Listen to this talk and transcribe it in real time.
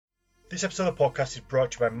This episode of the podcast is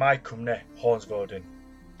brought to you by my company, Hornsvoden.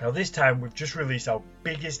 Now this time we've just released our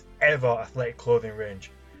biggest ever athletic clothing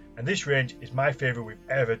range. And this range is my favourite we've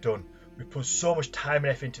ever done. We've put so much time and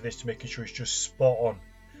effort into this to making sure it's just spot on.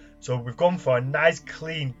 So we've gone for a nice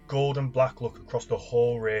clean gold and black look across the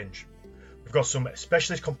whole range. We've got some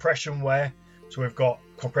specialist compression wear. So we've got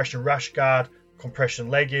compression rash guard, compression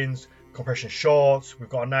leggings, compression shorts. We've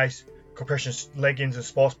got a nice compression leggings and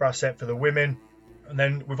sports bra set for the women. And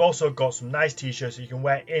then we've also got some nice t-shirts that you can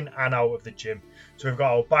wear in and out of the gym. So we've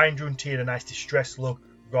got our Bindroom tee in a nice distressed look.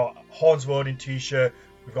 We've got a Hornsvoden t-shirt.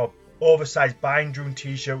 We've got an oversized Bindroom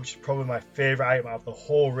t-shirt, which is probably my favourite item out of the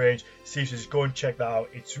whole range. So just go and check that out.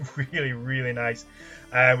 It's really, really nice.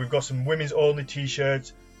 We've got some women's only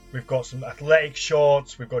t-shirts. We've got some athletic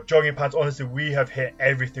shorts. We've got jogging pants. Honestly, we have hit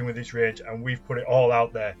everything with this range and we've put it all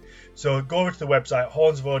out there. So go over to the website,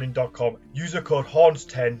 hornsvoden.com. Use the code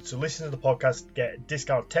HORNS10 to listen to the podcast, get a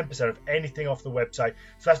discount 10% of anything off the website.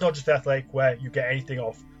 So that's not just the athletic wear. You get anything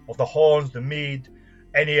off of the horns, the mead,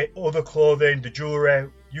 any other clothing, the jewellery,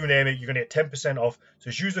 you name it. You're going to get 10% off. So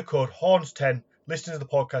just use the code HORNS10. Listen to the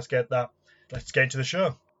podcast, get that. Let's get into the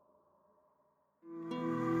show.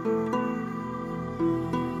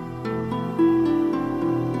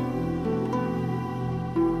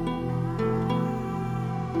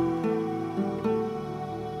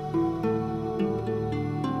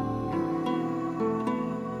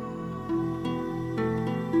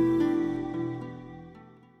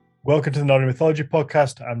 Welcome to the Nordic Mythology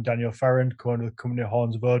Podcast. I'm Daniel Farrand, co-owner of the company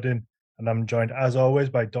Hornsvoden, and I'm joined as always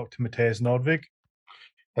by Dr. Matthias Nordvig.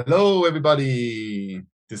 Hello, everybody.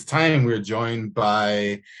 This time we're joined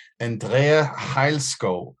by Andrea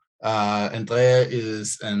Heilskov. Andrea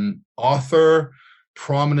is an author,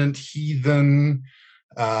 prominent heathen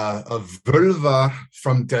of Vølva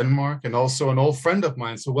from Denmark, and also an old friend of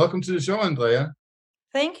mine. So welcome to the show, Andrea.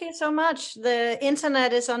 Thank you so much. The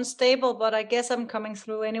internet is unstable, but I guess I'm coming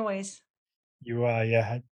through anyways. You are,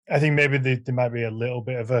 yeah. I think maybe there might be a little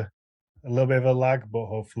bit of a lag, but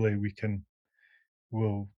hopefully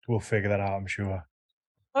we'll figure that out, I'm sure.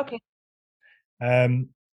 Okay.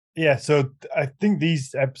 Yeah, so I think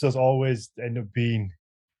these episodes always end up being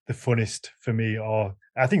the funnest for me, or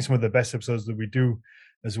I think some of the best episodes that we do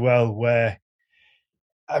as well, where,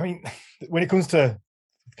 I mean, when it comes to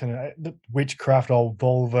kind of witchcraft or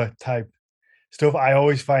vulva type stuff, I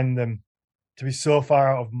always find them to be so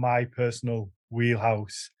far out of my personal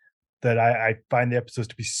wheelhouse that I find the episodes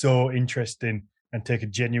to be so interesting and take a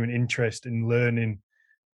genuine interest in learning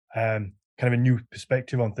kind of a new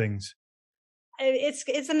perspective on things.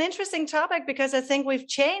 It's an interesting topic because I think we've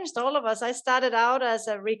changed, all of us. I started out as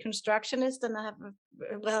a reconstructionist and I have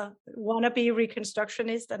wannabe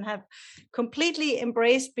reconstructionist and have completely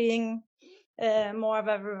embraced being more of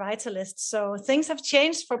a revitalist. So things have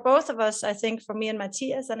changed for both of us, I think, for me and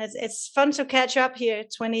Matthias, and it's fun to catch up here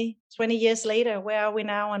 20 years later. Where are we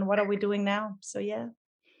now and what are we doing now? So yeah.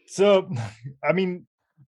 So I mean,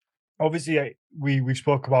 obviously we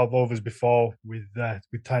spoke about vulvas before with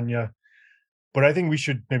Tanya, but I think we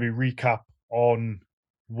should maybe recap on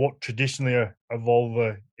what traditionally a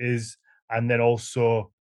vulva is, and then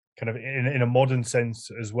also kind of in a modern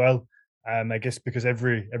sense as well. I guess because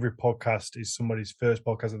every podcast is somebody's first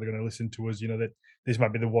podcast that they're going to listen to us, you know, that this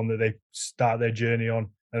might be the one that they start their journey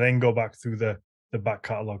on and then go back through the back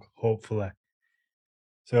catalogue, hopefully.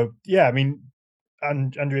 So, yeah, I mean,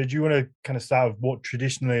 and Andrea, do you want to kind of start with what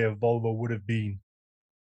traditionally a vulva would have been?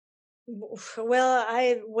 Well,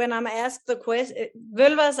 when I'm asked the question,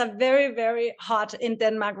 vulvas are very, very hot in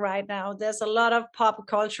Denmark right now. There's a lot of pop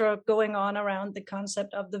culture going on around the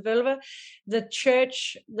concept of the vulva. The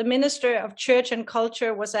minister of church and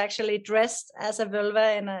culture was actually dressed as a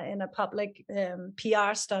vulva in a public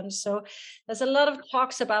PR stunt. So there's a lot of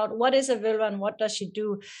talks about what is a vulva and what does she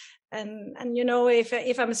do. And you know,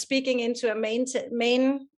 if I'm speaking into a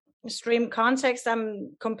mainstream context,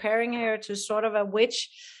 I'm comparing her to sort of a witch,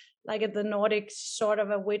 like at the Nordic sort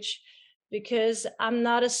of a witch, because I'm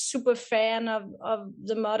not a super fan of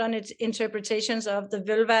the modern interpretations of the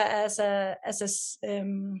vulva as a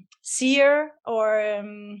seer, or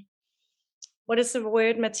what is the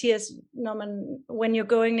word, Matthias Norman, when you're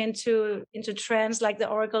going into trance, like the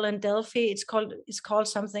Oracle in Delphi, it's called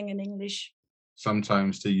something in English.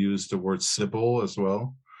 Sometimes they use the word sibyl as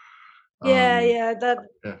well. Yeah.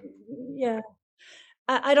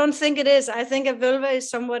 I don't think it is. I think a vulva is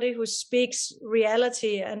somebody who speaks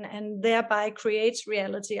reality and thereby creates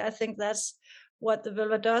reality. I think that's what the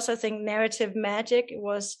vulva does. I think narrative magic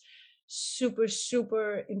was super,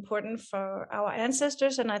 super important for our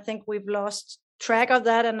ancestors. And I think we've lost track of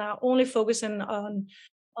that and are only focusing on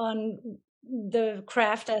the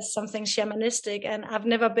craft as something shamanistic, and I've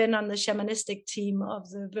never been on the shamanistic team of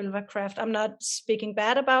the Völva craft. I'm not speaking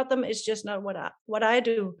bad about them. It's just not what I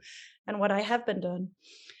do and what I have been doing.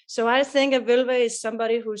 So I think a Völva is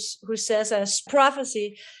somebody who says as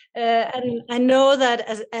prophecy, and I know that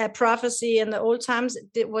as a prophecy in the old times,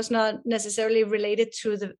 it was not necessarily related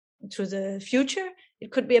to the future.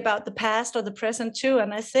 It could be about the past or the present too.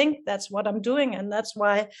 And I think that's what I'm doing, and that's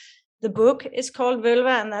why the book is called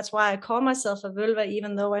Völva, and that's why I call myself a Völva,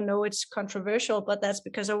 even though I know it's controversial. But that's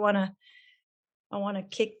because I want to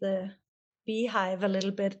kick the beehive a little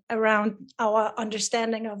bit around our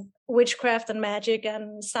understanding of witchcraft and magic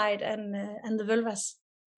and sight and the Völvas.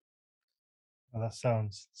 Well, that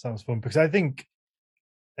sounds fun, because I think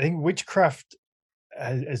witchcraft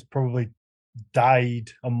has probably died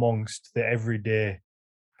amongst the everyday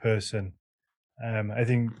person. I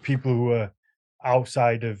think people who are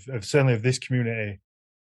outside of certainly of this community,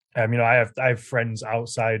 I have friends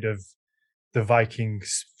outside of the Viking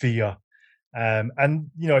sphere, and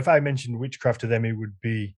if I mentioned witchcraft to them, it would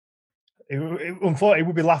be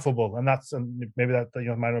laughable, and maybe that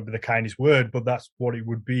might not be the kindest word, but that's what it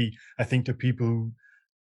would be, I think, to people who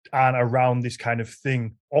aren't around this kind of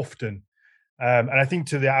thing often. And I think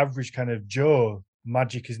to the average kind of Joe,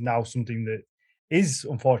 magic is now something that is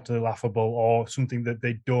unfortunately laughable, or something that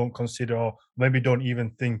they don't consider, or maybe don't even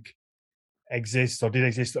think exists or did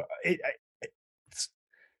exist.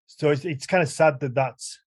 So it's kind of sad that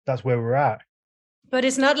that's where we're at. But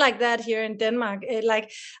it's not like that here in Denmark.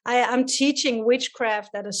 I'm teaching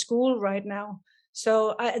witchcraft at a school right now.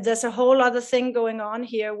 So there's a whole other thing going on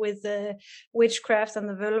here with the witchcraft and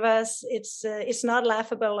the Völvas. It's not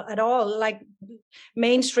laughable at all. Like,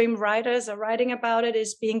 mainstream writers are writing about it.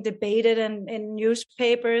 It's being debated in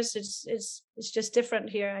newspapers. It's just different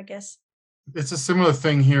here, I guess. It's a similar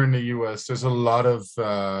thing here in the U.S. There's a lot of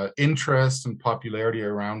interest and popularity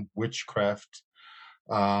around witchcraft.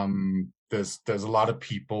 There's a lot of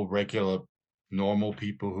people, regular, normal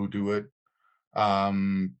people who do it.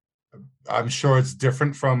 I'm sure it's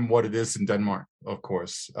different from what it is in Denmark, of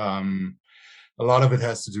course. A lot of it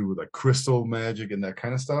has to do with like crystal magic and that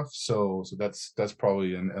kind of stuff. So that's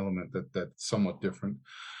probably an element that's somewhat different.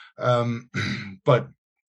 But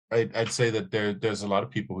I'd say that there's a lot of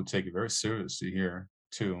people who take it very seriously here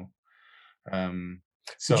too.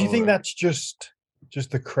 So do you think that's just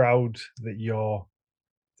the crowd that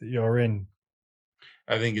you're in?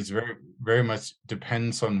 I think it's very, very much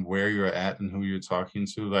depends on where you're at and who you're talking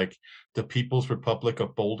to. Like the People's Republic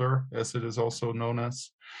of Boulder, as it is also known as,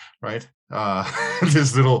 right?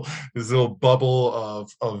 This little bubble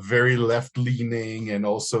of very left leaning and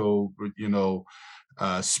also,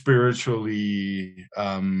 spiritually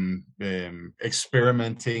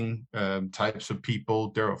experimenting types of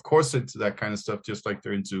people. They're of course into that kind of stuff, just like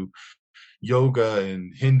they're into yoga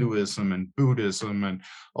and Hinduism and Buddhism and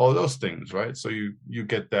all those things, right? So you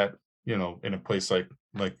get that, in a place like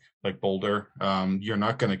Boulder. You're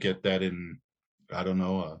not going to get that in, I don't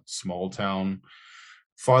know, a small town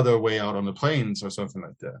farther away out on the plains or something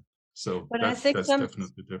like that. So that's definitely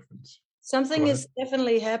the difference. Something is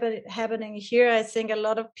definitely happening here. I think a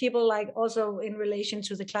lot of people, like also in relation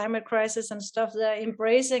to the climate crisis and stuff, they're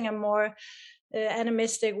embracing a more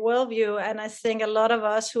animistic worldview. And I think a lot of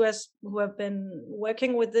us who have been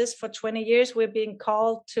working with this for 20 years, we're being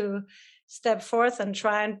called to step forth and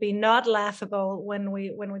try and be not laughable when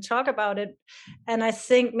we talk about it. And I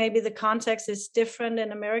think maybe the context is different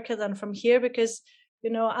in America than from here, because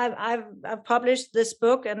I've published this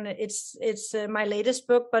book, and it's my latest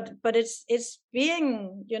book, but it's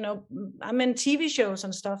being, I'm in TV shows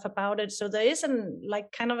and stuff about it. So there isn't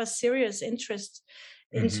like kind of a serious interest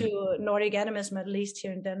into Nordic animism, at least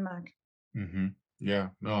here in Denmark. Yeah,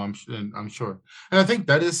 no, I'm sure, and I think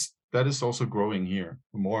that is also growing here.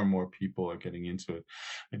 More and more people are getting into it.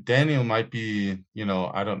 Daniel might be,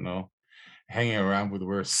 I don't know, hanging around with a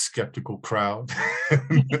very skeptical crowd.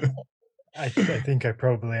 I think I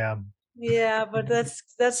probably am. Yeah, but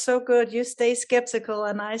that's so good. You stay skeptical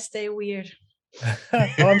and I stay weird. Well,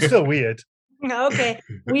 I'm still weird. Okay,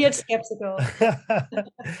 weird skeptical.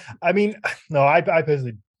 I mean, no, I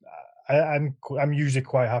personally, I'm usually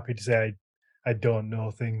quite happy to say I don't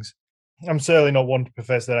know things. I'm certainly not one to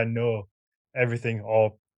profess that I know everything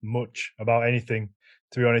or much about anything.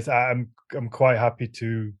 To be honest, I'm quite happy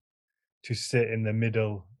to sit in the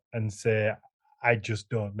middle and say I just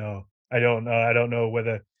don't know. I don't know. I don't know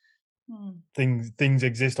whether things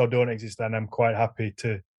exist or don't exist, and I'm quite happy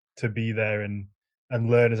to be there and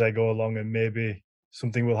learn as I go along, and maybe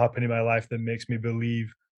something will happen in my life that makes me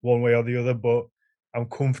believe one way or the other. But I'm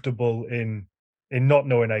comfortable in not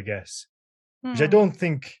knowing, I guess, which I don't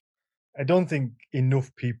think I don't think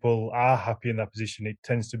enough people are happy in that position. It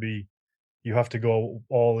tends to be you have to go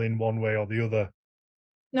all in one way or the other.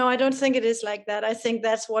 No, I don't think it is like that. I think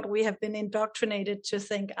that's what we have been indoctrinated to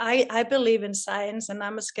think. I believe in science, and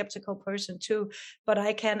I'm a skeptical person too, but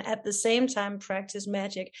I can at the same time practice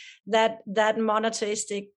magic. That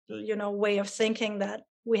monotheistic, way of thinking that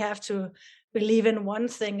we have to believe in one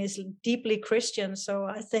thing is deeply Christian. So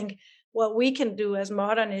I think what we can do as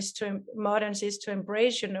moderns is to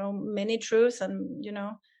embrace, many truths, and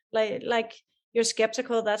like you're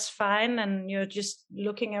skeptical, that's fine, and you're just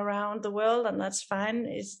looking around the world, and that's fine.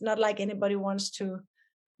 It's not like anybody wants to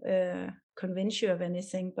convince you of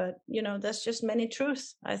anything, but that's just many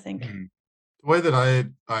truths, I think. The way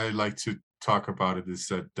that I like to talk about it is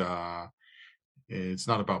that it's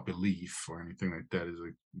not about belief or anything like that.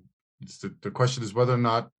 It's the question is whether or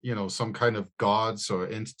not some kind of gods or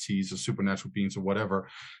entities or supernatural beings or whatever,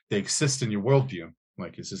 they exist in your worldview.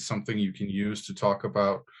 Like, is it something you can use to talk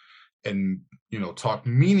about and talk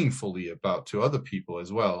meaningfully about to other people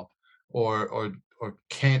as well, or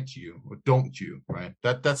can't you, or don't you, right?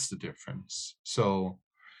 That's the difference. So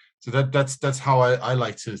that's how I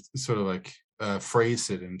like to sort of like phrase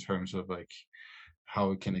it in terms of like how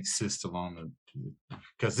it can exist along the,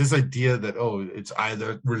 because this idea that it's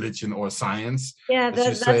either religion or science,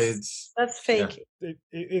 that's fake. Yeah.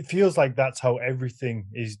 It feels like that's how everything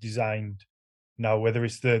is designed now, whether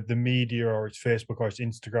it's the media or it's Facebook or it's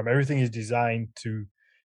Instagram. Everything is designed to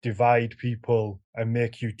divide people and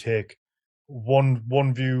make you take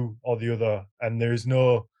one view or the other, and there is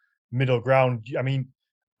no middle ground. I mean,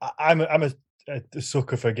 I'm a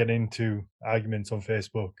sucker for getting into arguments on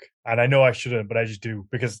Facebook, and I know I shouldn't, but I just do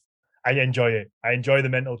because I enjoy it. I enjoy the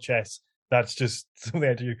mental chess. That's just something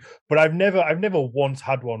I do. But I've never once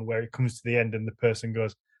had one where it comes to the end and the person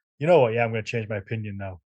goes, you know what? Yeah, I'm going to change my opinion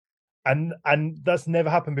now. And that's never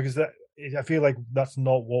happened because I feel like that's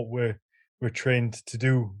not what we're trained to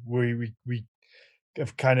do. We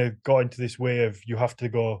have kind of got into this way of you have to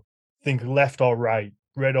go think left or right,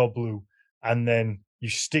 red or blue, and then you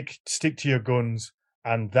stick to your guns,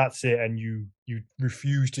 and that's it. And you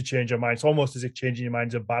refuse to change your mind. It's almost as if changing your mind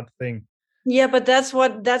is a bad thing. Yeah, but that's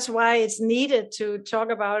why it's needed to talk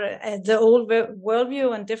about the old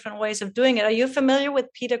worldview and different ways of doing it. Are you familiar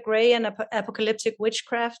with Peter Gray and Apocalyptic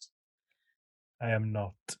Witchcraft? I am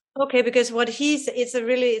not. Okay, because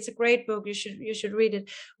it's a great book. You should read it.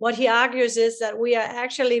 What he argues is that we are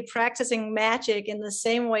actually practicing magic in the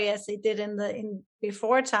same way as they did in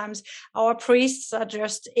before times. Our priests are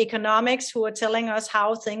just economics who are telling us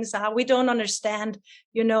how things are. We don't understand,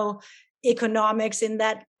 economics in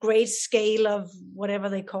that great scale of whatever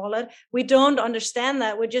they call it. We don't understand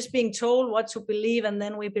that. We're just being told what to believe, and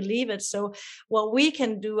then we believe it. So what we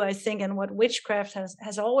can do, I think, and what witchcraft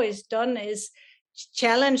has always done is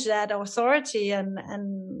challenge that authority and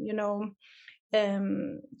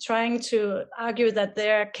trying to argue that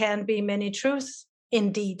there can be many truths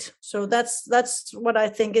indeed. So that's what I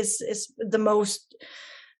think is the most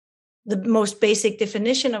basic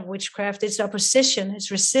definition of witchcraft. It's opposition,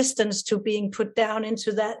 it's resistance to being put down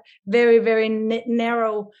into that very, very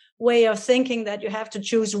narrow way of thinking that you have to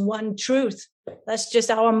choose one truth. That's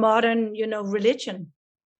just our modern, religion.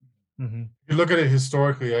 Mm-hmm. If you look at it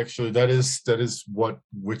historically, actually, that is what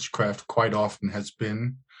witchcraft quite often has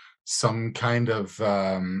been, some kind of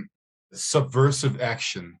subversive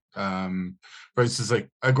action. For instance, like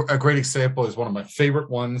a great example is one of my favorite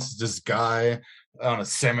ones. This guy on a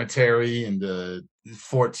cemetery in the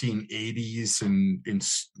 1480s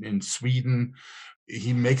in Sweden,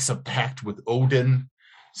 he makes a pact with Odin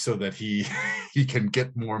so that he can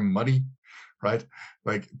get more money. Right,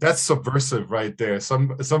 like that's subversive right there.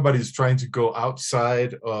 Somebody's trying to go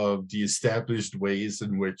outside of the established ways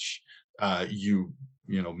in which you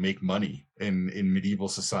make money in medieval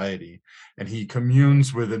society, and he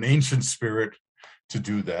communes with an ancient spirit to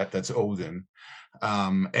do that. That's Odin,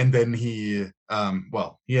 and then he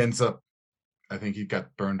ends up. I think he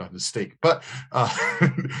got burned on the stake, but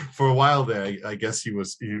for a while there, I guess he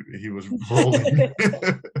was rolling.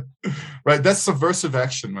 Right, that's subversive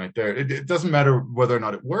action right there. It doesn't matter whether or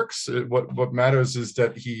not it works. What matters is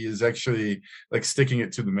that he is actually like sticking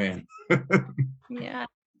it to the man. Yeah,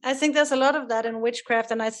 I think there's a lot of that in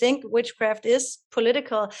witchcraft, and I think witchcraft is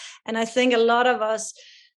political. And I think a lot of us,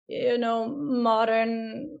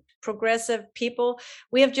 modern progressive people,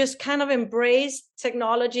 we have just kind of embraced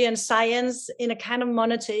technology and science in a kind of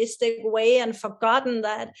monotheistic way and forgotten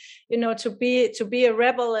that, to be a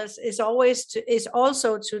rebel is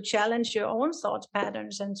also to challenge your own thought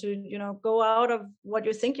patterns and to, go out of what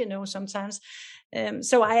you think sometimes.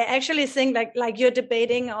 So I actually think like you're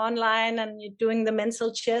debating online and you're doing the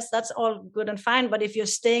mental chess, that's all good and fine. But if you're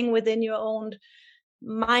staying within your own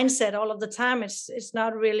mindset all of the time, it's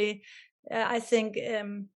not really, I think,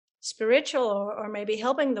 spiritual or maybe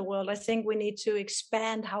helping the world. I think we need to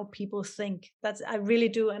expand how people think. I really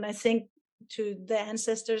do. And I think to the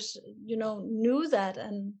ancestors, knew that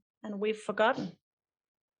and we've forgotten.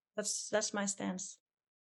 That's my stance.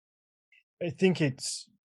 I think it's,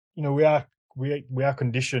 we are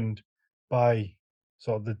conditioned by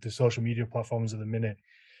sort of the social media platforms at the minute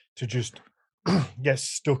to just get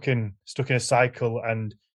stuck in a cycle,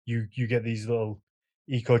 and you get these little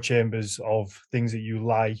echo chambers of things that you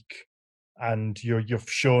like, and you're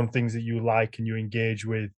shown things that you like and you engage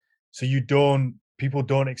with. So people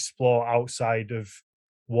don't explore outside of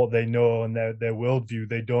what they know and their worldview.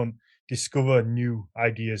 They don't discover new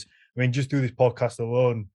ideas. I mean, just through this podcast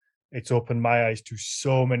alone, it's opened my eyes to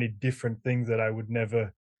so many different things that I would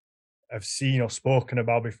never have seen or spoken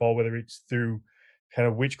about before, whether it's through kind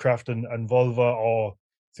of witchcraft and Volva, or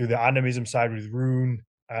through the animism side with Rune.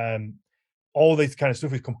 All this kind of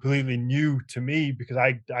stuff is completely new to me because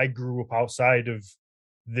I grew up outside of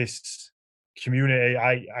this community.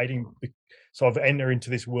 I didn't sort of enter into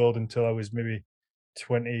this world until I was maybe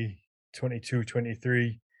 20, 22,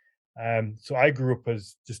 23. So I grew up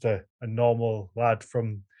as just a normal lad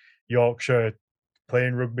from Yorkshire,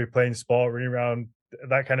 playing rugby, playing sport, running around,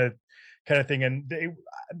 that kind of thing. And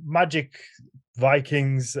magic,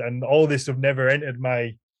 Vikings, and all this stuff never entered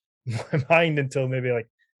my mind until maybe like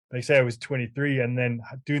say I was 23, and then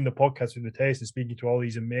doing the podcast with Matthias and speaking to all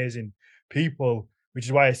these amazing people, which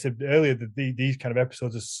is why I said earlier that these kind of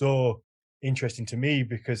episodes are so interesting to me,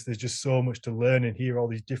 because there's just so much to learn and hear all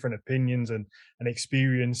these different opinions and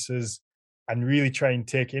experiences, and really try and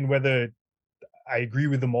take in. Whether I agree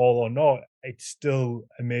with them all or not, it's still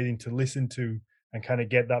amazing to listen to and kind of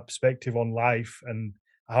get that perspective on life and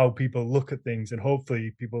how people look at things. And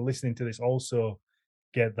hopefully people listening to this also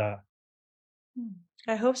get that.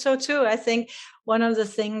 I hope so too. I think one of the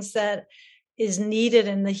things that is needed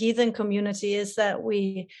in the heathen community is that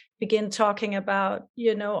we begin talking about,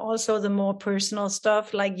 also the more personal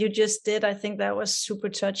stuff like you just did. I think that was super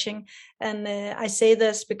touching. And I say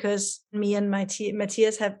this because me and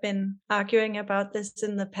Matthias have been arguing about this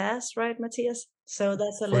in the past, right, Matthias? So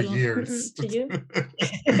that's a for little years to you.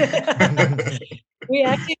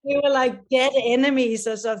 We were like dead enemies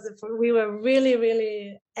or something. We were really,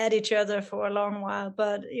 really at each other for a long while,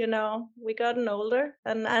 but we gotten older,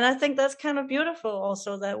 and I think that's kind of beautiful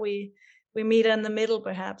also that we meet in the middle,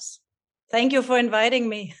 perhaps. Thank you for inviting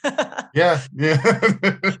me. yeah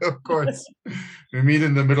of course. We meet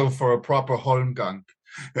in the middle for a proper Holmgang.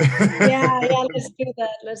 yeah let's do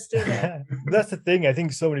that. That's the thing. I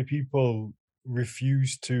think so many people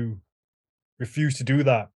refuse to do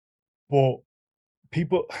that, but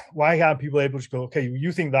why aren't people able to go, okay,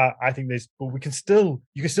 you think that, I think this, but you can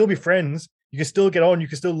still be friends, you can still get on, you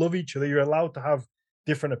can still love each other, you're allowed to have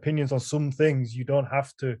different opinions on some things, you don't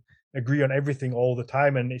have to agree on everything all the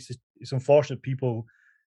time. And it's unfortunate people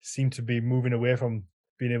seem to be moving away from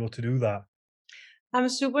being able to do that. I'm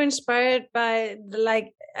super inspired by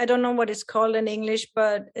I don't know what it's called in English,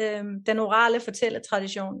 but den orale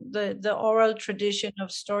fortælletradition, the oral tradition of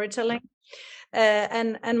storytelling.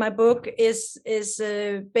 And my book is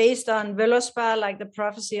based on Völuspá, like the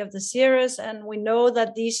prophecy of the seers, and we know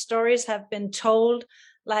that these stories have been told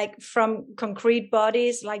like from concrete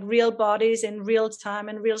bodies, like real bodies in real time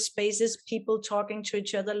and real spaces, people talking to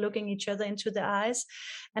each other, looking each other into the eyes.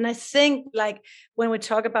 And I think like when we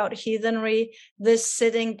talk about heathenry, this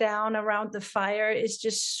sitting down around the fire is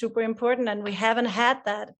just super important, and we haven't had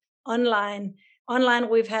that online.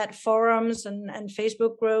 We've had forums and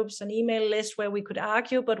Facebook groups and email lists where we could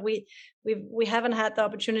argue, but we haven't had the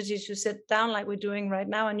opportunity to sit down like we're doing right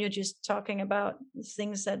now, and you're just talking about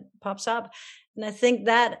things that pops up. And I think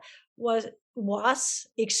that was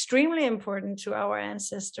extremely important to our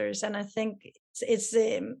ancestors. And I think it's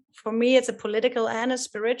for me, it's a political and a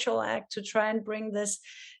spiritual act to try and bring this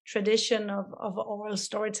tradition of oral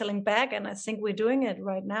storytelling back. And I think we're doing it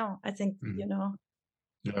right now. I think,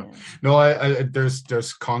 Yeah. No, I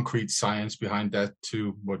there's concrete science behind that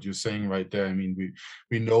too, what you're saying right there. I mean,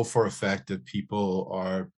 we know for a fact that people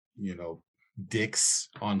are, dicks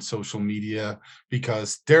on social media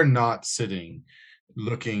because they're not sitting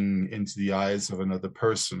looking into the eyes of another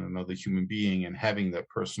person, another human being, and having that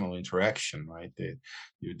personal interaction, right?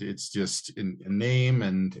 It's just in a name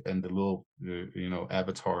and the little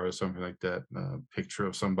avatar or something like that, picture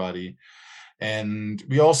of somebody. And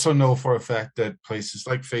we also know for a fact that places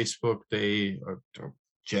like Facebook, they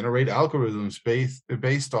generate algorithms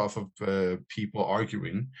based off of people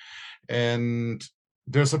arguing, and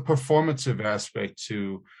there's a performative aspect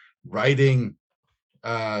to writing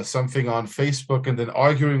something on Facebook and then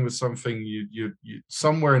arguing with something. You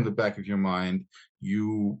somewhere in the back of your mind,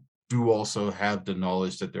 you do also have the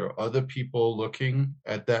knowledge that there are other people looking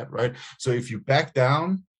at that, right? So if you back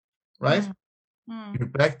down, right? You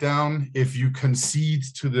back down, if you concede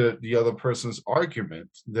to the other person's argument,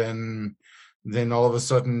 then all of a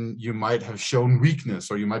sudden you might have shown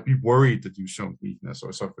weakness, or you might be worried that you've shown weakness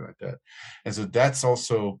or something like that. And so that's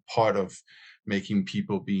also part of making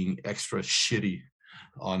people being extra shitty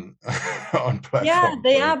on on platforms. Yeah,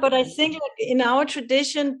 they are, but I think like in our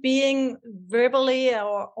tradition, being verbally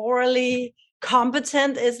or orally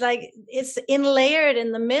competent is like it's layered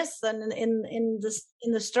in the myth and in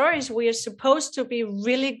the stories. We are supposed to be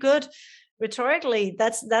really good rhetorically.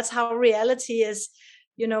 That's how reality is,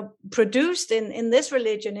 produced in this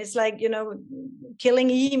religion. It's like, killing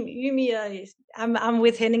Ymir. I'm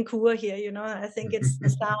with Henning Kur here, I think it's the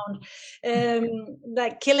sound.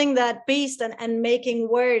 Like killing that beast and making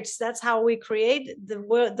words. That's how we create the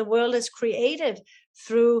world. The world is created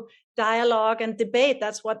through dialogue and debate.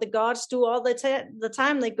 That's what the gods do all the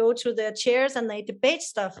time. They go to their chairs and they debate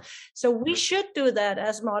stuff. So we should do that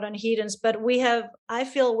as modern heathens, but I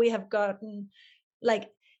feel we have gotten like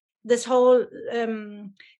this whole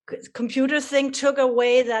computer thing took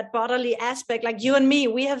away that bodily aspect. Like you and me,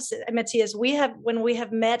 we have, Matthias, when we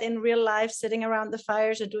have met in real life, sitting around the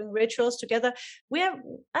fires or doing rituals together,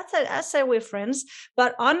 I say we're friends,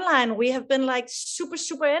 but online we have been like super,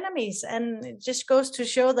 super enemies. And it just goes to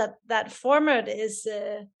show that format is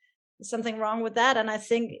something wrong with that. And I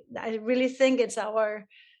really think it's our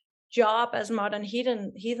job as modern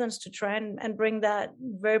heathens to try and bring that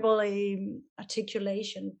verbally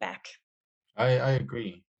articulation back. I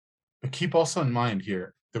agree. But keep also in mind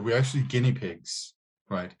here that we're actually guinea pigs,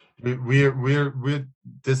 right? We're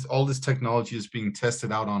all this technology is being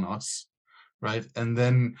tested out on us, right? And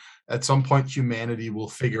then at some point humanity will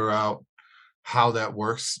figure out how that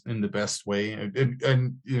works in the best way.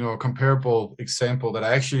 And a comparable example that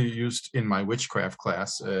I actually used in my witchcraft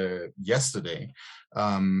class yesterday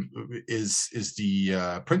is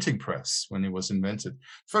the printing press. When it was invented,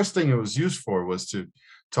 first thing it was used for was to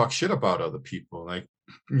talk shit about other people, like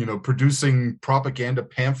producing propaganda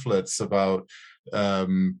pamphlets about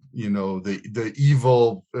the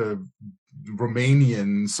evil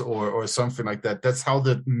Romanians or something like that. That's how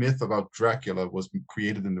the myth about Dracula was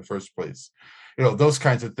created in the first place. Those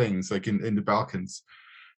kinds of things, like in the Balkans.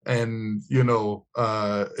 And in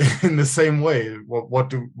the same way,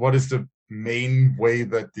 what is the main way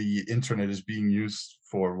that the internet is being used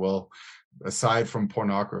for? Well, aside from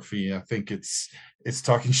pornography, I think it's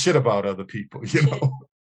talking shit about other people,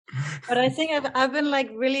 But I think I've been like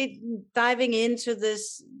really diving into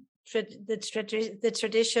this the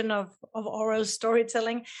tradition of oral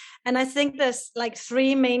storytelling, and I think there's like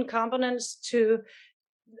three main components to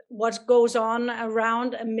what goes on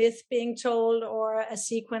around a myth being told or a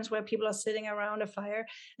sequence where people are sitting around a fire.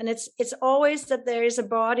 And it's always that there is a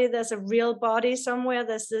body, there's a real body somewhere,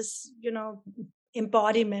 there's this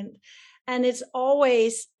embodiment, and it's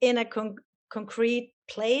always in a concrete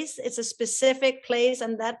place. It's a specific place,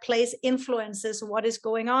 and that place influences what is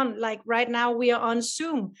going on. Like right now we are on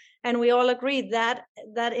Zoom, and we all agree that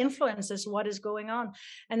influences what is going on.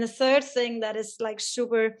 And the third thing that is like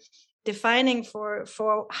super defining for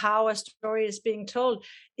how a story is being told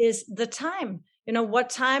is the time. What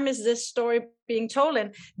time is this story being told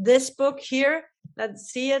in? This book here,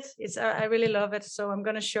 let's see it. I really love it, so I'm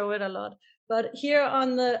going to show it a lot. But here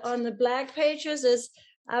on the black pages is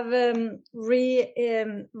I've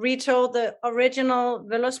retold the original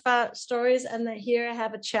Völuspá stories, and then here I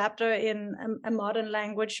have a chapter in a modern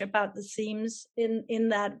language about the themes in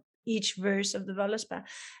that each verse of the Völuspá.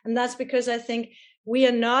 And that's because I think we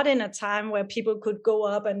are not in a time where people could go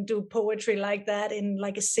up and do poetry like that in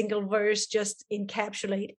like a single verse, just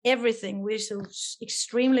encapsulate everything. We're so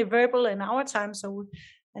extremely verbal in our time, so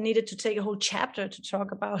I needed to take a whole chapter to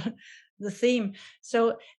talk about the theme.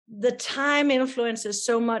 So the time influences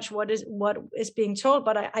so much what is being told,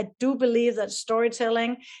 but I do believe that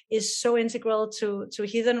storytelling is so integral to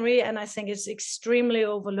heathenry, and I think it's extremely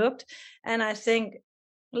overlooked. And I think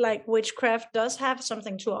like witchcraft does have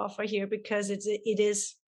something to offer here, because it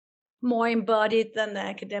is more embodied than the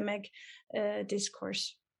academic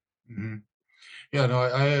discourse. Mm-hmm. Yeah, no,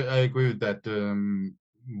 I agree with that.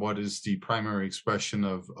 What is the primary expression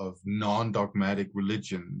of non-dogmatic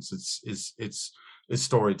religions? It's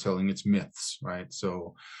storytelling, it's myths, right?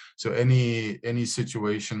 So any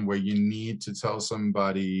situation where you need to tell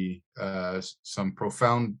somebody some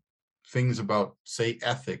profound things about, say,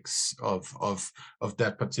 ethics of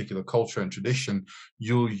that particular culture and tradition,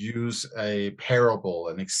 you'll use a parable,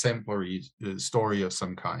 an exemplary story of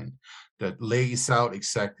some kind that lays out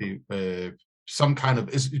exactly some kind of,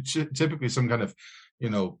 is typically some kind of,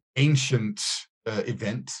 ancient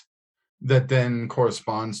event that then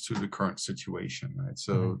corresponds to the current situation, right?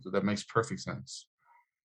 So that makes perfect sense.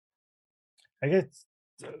 I guess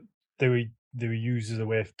they were used as a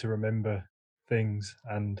way to remember things,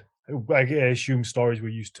 and I assume stories were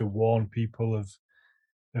used to warn people of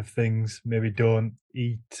things. Maybe don't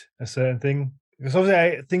eat a certain thing, because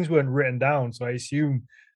obviously things weren't written down, so I assume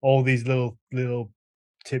all these little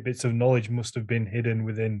tidbits of knowledge must have been hidden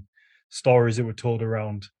within stories that were told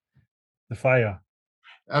around the fire.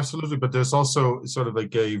 Absolutely, but there's also sort of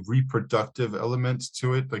like a reproductive element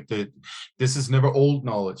to it. Like this is never old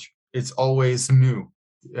knowledge; it's always new,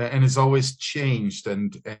 and it's always changed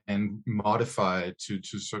and modified to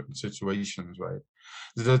certain situations, right?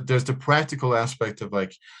 There's the practical aspect of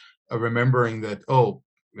like remembering that,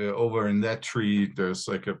 over in that tree there's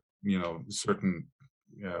like a certain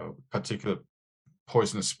particular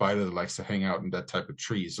poisonous spider that likes to hang out in that type of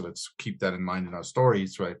tree, so let's keep that in mind in our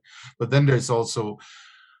stories, right? But then there's also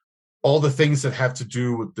all the things that have to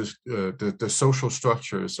do with this, the social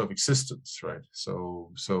structures of existence, right?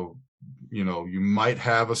 So you might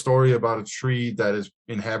have a story about a tree that is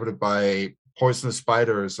inhabited by poisonous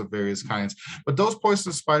spiders of various kinds, but those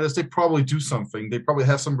poisonous spiders, they probably do something. They probably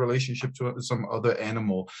have some relationship to some other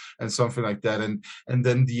animal and something like that, and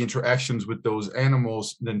then the interactions with those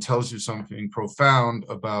animals then tells you something profound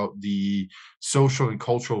about the social and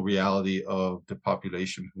cultural reality of the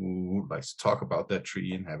population who likes to talk about that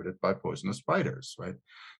tree inhabited by poisonous spiders, right?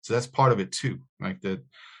 So that's part of it too, like the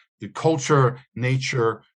culture,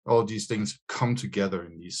 nature, all these things come together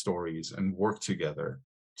in these stories and work together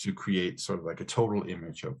to create sort of like a total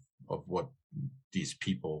image of what these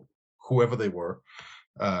people, whoever they were,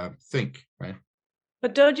 think, right?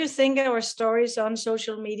 But don't you think our stories on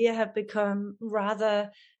social media have become rather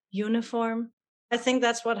uniform? I think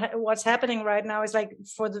that's what's happening right now. Is like,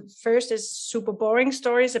 for the first is super boring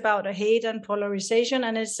stories about a hate and polarization,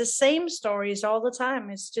 and it's the same stories all the time.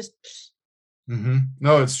 It's just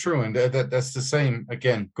No, it's true, and that's the same.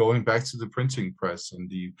 Again, going back to the printing press and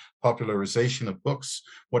the popularization of books,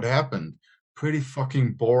 what happened? Pretty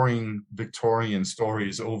fucking boring Victorian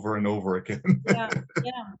stories over and over again. yeah.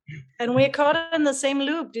 And we're caught in the same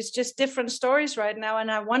loop. It's just different stories right now, and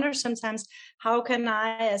I wonder sometimes, how can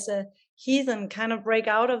I, as a heathen, kind of break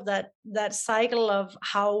out of that cycle of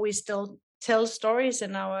how we still tell stories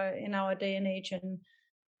in our day and age? And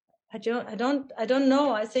I don't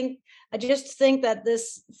know. I just think that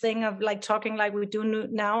this thing of like talking like we do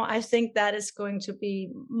now, I think that is going to be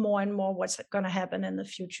more and more what's going to happen in the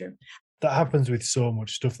future. That happens with so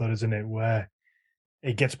much stuff, though, doesn't it? Where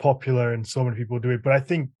it gets popular and so many people do it, but I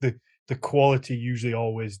think the quality usually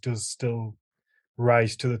always does still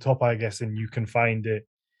rise to the top, I guess, and you can find it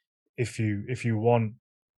if you want.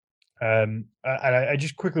 And I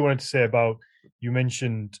just quickly wanted to say about, you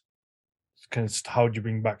mentioned kind of how do you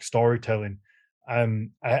bring back storytelling, and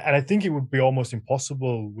I think it would be almost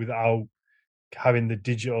impossible without having the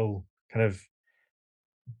digital kind of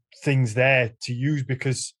things there to use,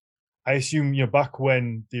 because I assume, back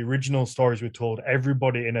when the original stories were told,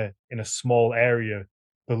 everybody in a small area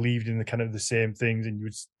believed in the kind of the same things, and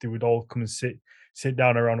they would all come and sit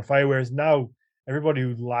down around a fire. Whereas now, everybody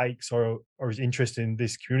who likes or is interested in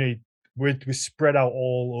this community, we're spread out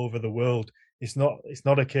all over the world. It's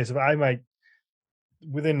not a case of there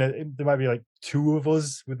might be like two of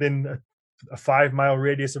us within a 5-mile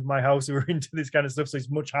radius of my house who are into this kind of stuff. So it's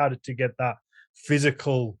much harder to get that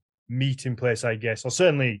physical meeting place, I guess, or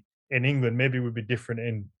certainly in England. Maybe it would be different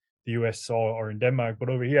in the US or in Denmark, but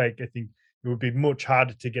over here, I think it would be much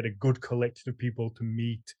harder to get a good collective of people to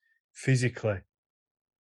meet physically.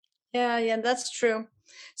 Yeah, that's true.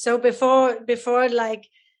 So before like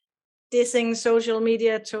dissing social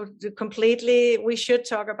media to completely, we should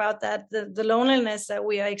talk about that the loneliness that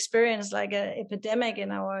we are experiencing, like an epidemic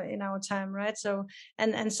in our time, right? So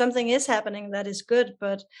and something is happening that is good,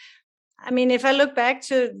 but I mean, if I look back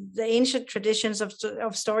to the ancient traditions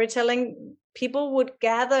of storytelling, people would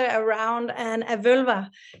gather around, and a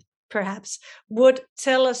völva perhaps would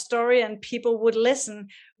tell a story and people would listen,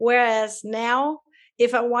 whereas now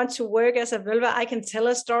if I want to work as a Völva, I can tell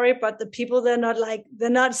a story, but the people, they're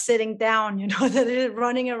not sitting down, they're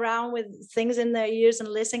running around with things in their ears and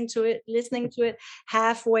listening to it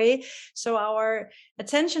halfway. So our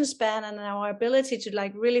attention span and our ability to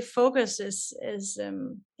like really focus is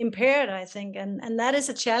impaired, I think. And that is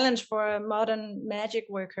a challenge for a modern magic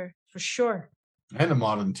worker, for sure. And a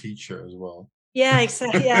modern teacher as well. Yeah,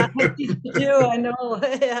 exactly. Yeah, I know.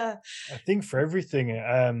 Yeah. I think for everything,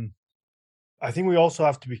 I think we also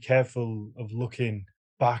have to be careful of looking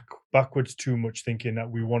backwards too much, thinking that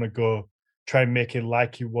we want to go try and make it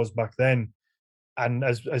like it was back then. And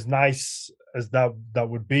as nice as that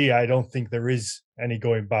would be, I don't think there is any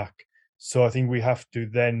going back. So I think we have to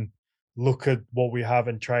then look at what we have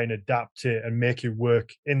and try and adapt it and make it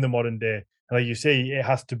work in the modern day. And like you say, it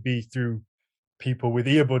has to be through people with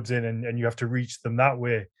earbuds in, and you have to reach them that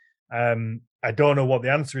way. I don't know what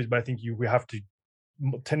the answer is, but I think we have to.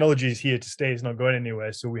 Technology is here to stay; it's not going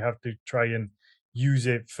anywhere. So we have to try and use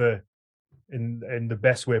it in the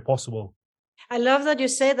best way possible. I love that you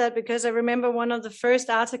say that, because I remember one of the first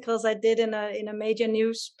articles I did in a major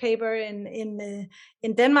newspaper in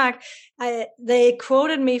Denmark. They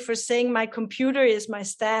quoted me for saying my computer is my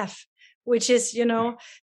staff, which is,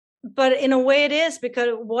 but in a way it is, because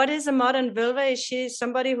what is a modern Völva? Is she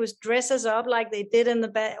somebody who dresses up like they did in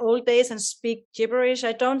the old days and speak gibberish?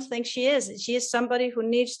 I don't think she is. She is somebody who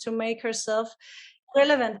needs to make herself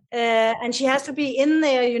relevant, and she has to be in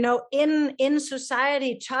there, in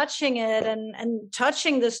society, touching it and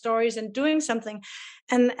touching the stories and doing something.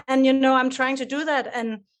 And I'm trying to do that.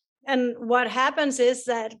 And what happens is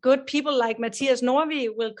that good people like Mathias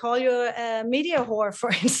Norvig will call you a media whore,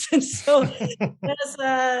 for instance. So there's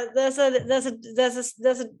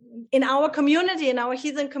a in our community, in our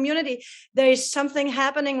heathen community, there is something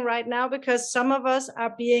happening right now, because some of us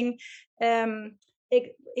are being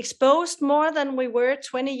exposed more than we were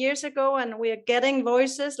 20 years ago, and we are getting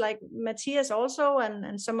voices like Mathias also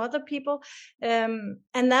and some other people, and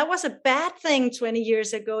that was a bad thing 20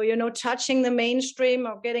 years ago. Touching the mainstream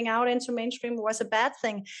or getting out into mainstream was a bad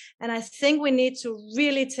thing. And I think we need to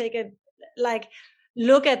really take it, like,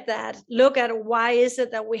 look at why is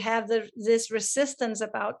it that we have this resistance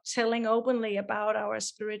about telling openly about our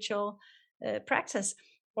spiritual practice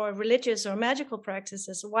or religious or magical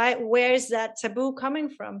practices. Where is that taboo coming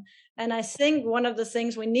from? And I think one of the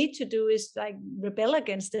things we need to do is like rebel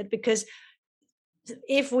against it, because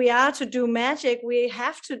if we are to do magic, we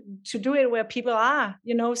have to do it where people are,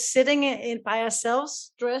 sitting by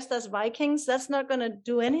ourselves dressed as Vikings. That's not going to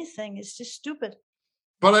do anything. It's just stupid.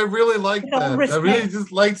 But I really like that. I really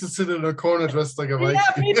just like to sit in a corner dressed like a Viking.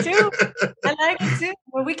 Yeah, me too. I like it too.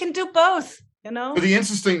 Well, we can do both. But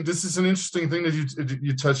this is an interesting thing that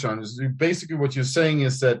you touch on, is basically what you're saying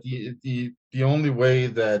is that the only way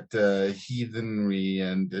that heathenry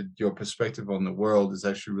and your perspective on the world is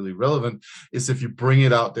actually really relevant is if you bring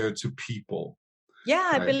it out there to people.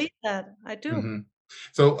 Yeah, right? I believe that. I do. Mm-hmm.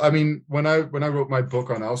 So, I mean, when I wrote my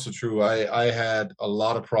book on Asatru, I had a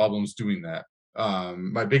lot of problems doing that.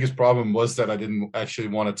 My biggest problem was that I didn't actually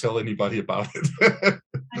want to tell anybody about it.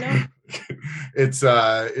 I know. It's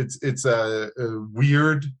a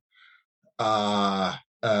weird,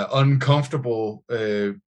 uncomfortable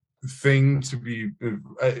thing to be,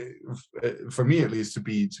 for me at least, to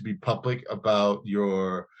be public about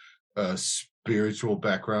your spiritual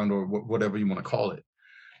background or whatever you want to call it.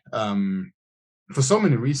 For so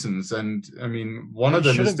many reasons, and I mean, one of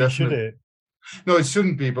them is definitely. No, it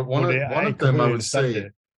shouldn't be. But one of them, I would say.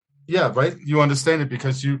 It. Yeah, right. You understand it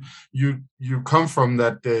because you come from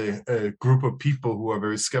that group of people who are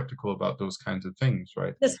very skeptical about those kinds of things,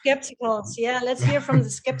 right? The skepticals, yeah. Let's hear from the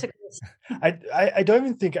skepticals. I don't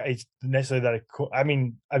even think it's necessarily that. I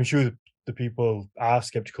mean, I'm sure the people are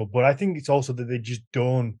skeptical, but I think it's also that they just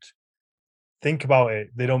don't think about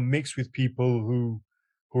it. They don't mix with people who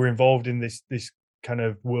are involved in this kind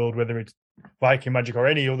of world, whether it's Viking magic or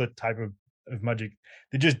any other type of magic.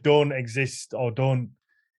 They just don't exist or don't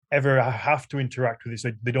ever have to interact with it,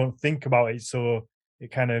 so they don't think about it, so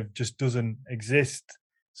it kind of just doesn't exist.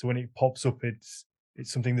 So when it pops up, it's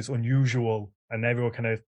something that's unusual, and everyone kind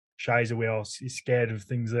of shies away or is scared of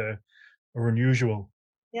things that are unusual.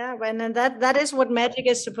 Yeah, and that is what magic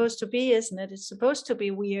is supposed to be, isn't it? It's supposed to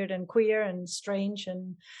be weird and queer and strange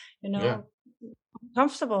and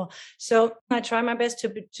comfortable. So I try my best to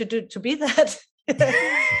be that.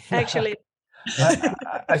 Actually.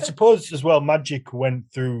 I suppose as well, magic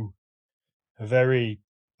went through a very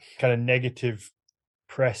kind of negative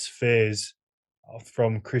press phase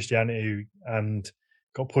from Christianity and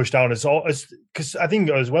got pushed down as because I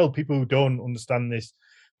think as well, people who don't understand this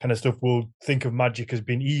kind of stuff will think of magic as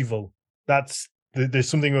being evil. That's there's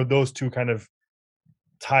something of those two kind of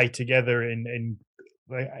tie together in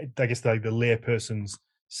like, I guess like the layperson's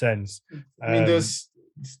sense. I mean,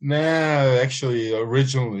 actually,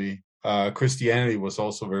 originally, Christianity was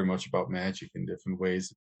also very much about magic in different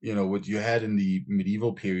ways. You know, what you had in the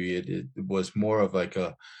medieval period, it was more of like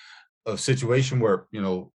a situation where, you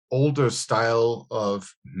know, older style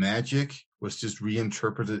of magic was just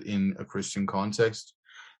reinterpreted in a Christian context.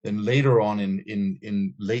 And later on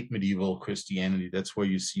in late medieval Christianity, that's where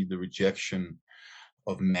you see the rejection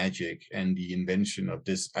of magic and the invention of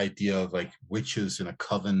this idea of like witches in a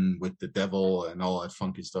coven with the devil and all that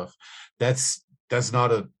funky stuff. That's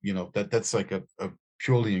not a, you know, that's like a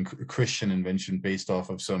purely Christian invention based off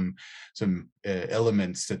of some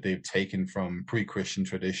elements that they've taken from pre-Christian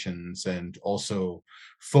traditions and also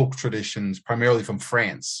folk traditions, primarily from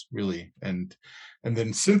France, really, and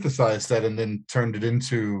then synthesized that and then turned it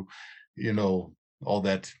into, you know, all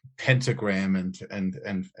that pentagram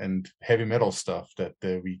and heavy metal stuff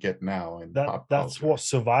that we get now in pop that's culture. what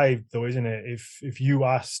survived, though, isn't it? If you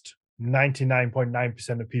asked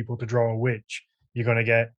 99.9% of people to draw a witch, you're going to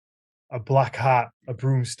get a black hat, a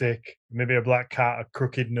broomstick, maybe a black cat, a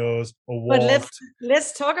crooked nose, a wart. But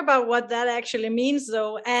let's talk about what that actually means,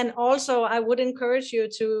 though. And also, I would encourage you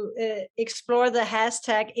to explore the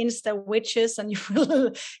hashtag InstaWitches, and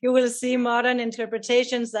you will see modern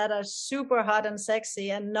interpretations that are super hot and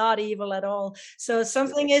sexy and not evil at all. So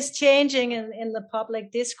something is changing in the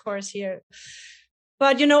public discourse here.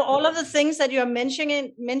 But, you know, all of the things that you're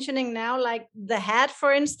mentioning now, like the hat,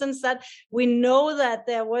 for instance, that we know that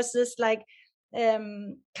there was this like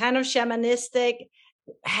kind of shamanistic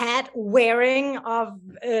hat wearing of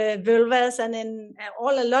vulvas, and in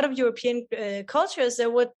a lot of European cultures, there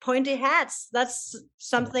were pointy hats. That's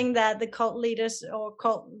something that the cult leaders or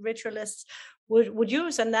cult ritualists would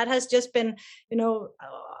use, and that has just been, you know,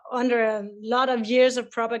 under a lot of years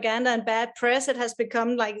of propaganda and bad press, it has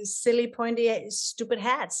become like silly, pointy, stupid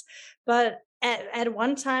hats. But at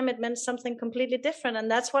one time, it meant something completely different, and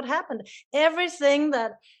that's what happened. Everything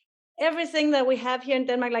that we have here in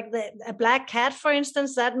Denmark, like a black cat, for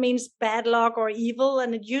instance, that means bad luck or evil,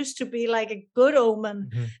 and it used to be like a good omen.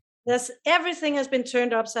 Mm-hmm. Everything has been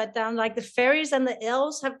turned upside down. Like the fairies and the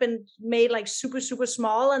elves have been made like super, super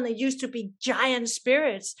small, and they used to be giant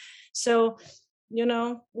spirits. So, you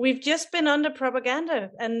know, we've just been under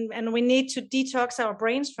propaganda, and we need to detox our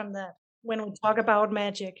brains from that when we talk about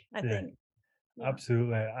magic, I think. Yeah.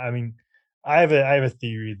 Absolutely. I mean, I have a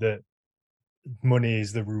theory that money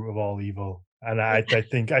is the root of all evil, and I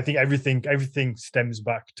think everything stems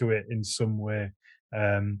back to it in some way.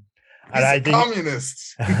 And I think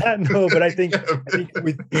communists. No, but I think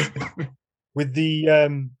with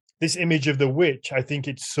the this image of the witch, I think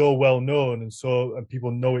it's so well known, and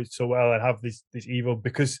people know it so well and have this evil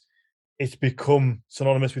because it's become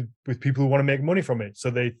synonymous with people who want to make money from it.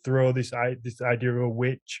 So they throw this idea of a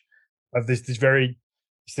witch, of this very,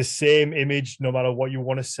 it's the same image no matter what you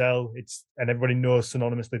want to sell. And everybody knows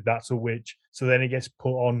synonymously that's a witch. So then it gets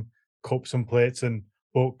put on cups and plates and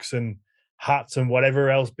books and hats and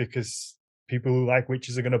whatever else, because people who like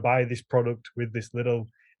witches are going to buy this product with this little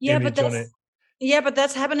image on it. Yeah, but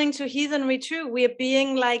that's happening to heathenry too. We are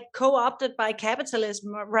being like co-opted by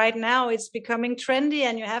capitalism right now. It's becoming trendy,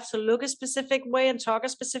 and you have to look a specific way and talk a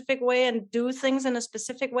specific way and do things in a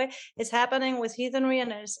specific way. It's happening with heathenry,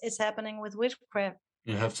 and it's happening with witchcraft.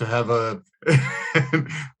 You have to have a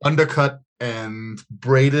undercut and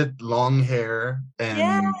braided long hair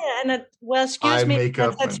and excuse me,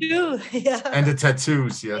 makeup a tattoo. And the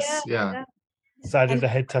tattoos, yes, yeah. Side of the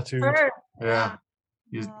head tattoo. Yeah.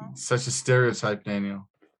 You're such a stereotype, Daniel.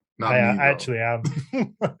 Not I me, actually am.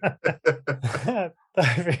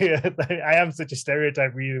 I am such a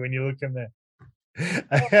stereotype for you when you look in there.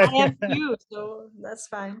 I am too, so that's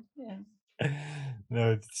fine. Yeah.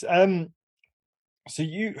 No, so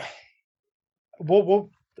what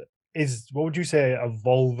would you say a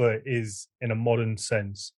vulva is in a modern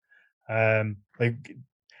sense? Like,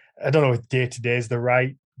 I don't know if day-to-day is the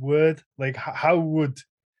right word. Like, how would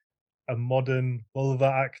a modern vulva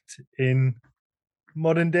act in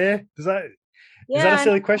modern day? Is that a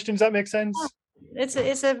silly question? Does that make sense? It's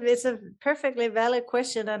a perfectly valid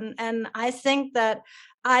question, and I think that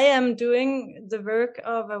I am doing the work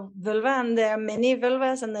of a vulva, and there are many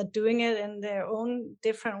vulvas, and they're doing it in their own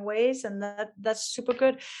different ways, and that's super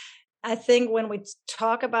good. I think when we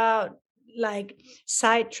talk about like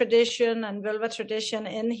side tradition and vulva tradition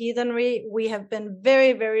in heathenry, we have been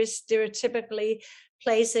very, very stereotypically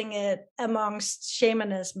placing it amongst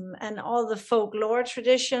shamanism and all the folklore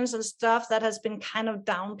traditions and stuff that has been kind of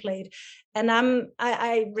downplayed. And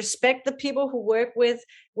I respect the people who work with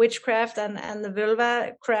witchcraft and the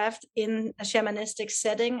vulva craft in a shamanistic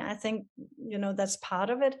setting. I think, that's part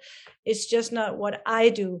of it. It's just not what I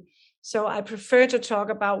do. So I prefer to talk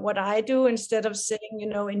about what I do instead of saying,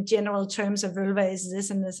 in general terms, a vulva is this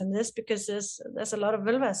and this and this, because there's a lot of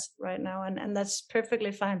vulvas right now, and that's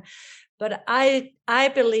perfectly fine. But I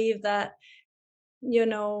believe that,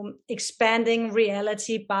 expanding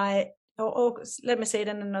reality by, or let me say it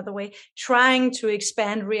in another way, trying to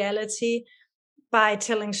expand reality by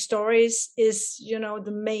telling stories is,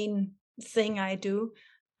 the main thing I do.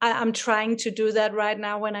 I'm trying to do that right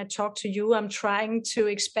now when I talk to you. I'm trying to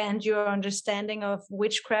expand your understanding of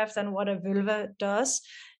witchcraft and what a vulva does.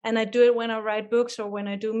 And I do it when I write books or when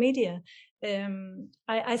I do media.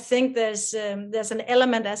 I think there's an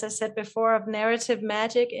element, as I said before, of narrative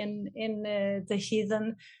magic in the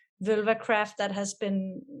heathen vulva craft that has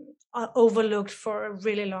been overlooked for a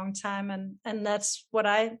really long time, and that's what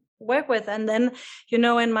I work with. And then,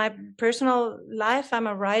 in my personal life, I'm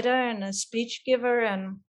a writer and a speech giver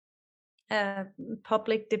and a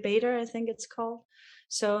public debater, I think it's called.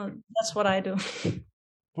 So that's what I do.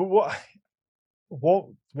 But what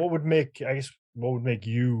would make, I guess, what would make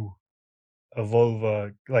you a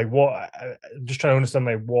vulva? Like, I'm just trying to understand,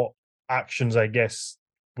 like, what actions, I guess,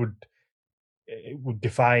 would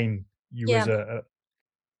define you as a.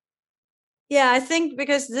 Yeah, I think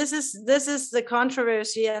because this is the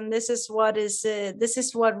controversy, and this is what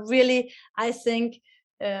really, I think,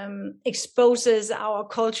 exposes our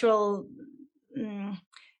cultural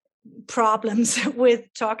problems with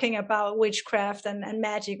talking about witchcraft and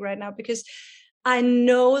magic right now, because I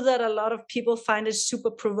know that a lot of people find it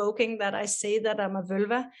super provoking that I say that I'm a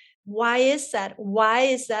vulva. Why is that? Why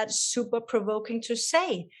is that super provoking to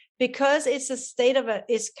say? Because it's a state of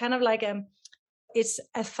it's kind of like it's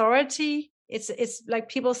authority. It's like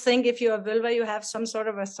people think if you're a vulva, you have some sort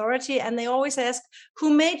of authority, and they always ask,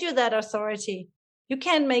 who made you that authority? You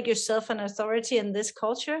can't make yourself an authority in this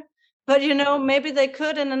culture. But maybe they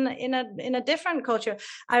could in a different culture.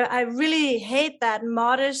 I really hate that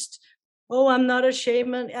modest, oh, I'm not a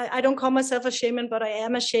shaman. I don't call myself a shaman, but I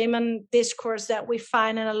am a shaman discourse that we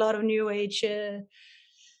find in a lot of New Age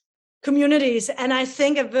communities. And I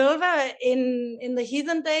think a vulva in the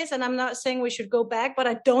heathen days, and I'm not saying we should go back, but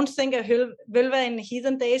I don't think a vulva in the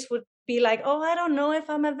heathen days would be like, oh, I don't know if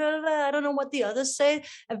I'm a vulva. I don't know what the others say.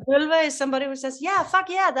 A vulva is somebody who says, yeah, fuck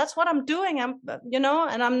yeah, that's what I'm doing.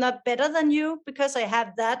 And I'm not better than you because I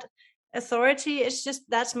have that authority. It's just,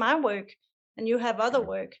 that's my work and you have other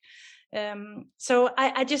work. So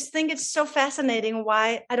I just think it's so fascinating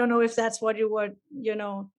why, I don't know if that's what you were,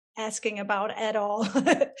 asking about at all.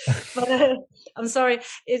 But I'm sorry,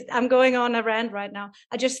 I'm going on a rant right now.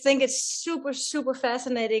 I just think it's super, super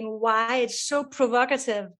fascinating why it's so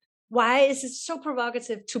provocative. Why is it so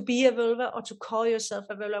provocative to be a vulva or to call yourself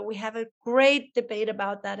a vulva? We have a great debate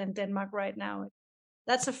about that in Denmark right now.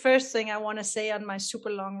 That's the first thing I want to say on my super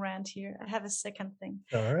long rant here. I have a second thing.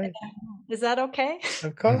 All right. Is that okay?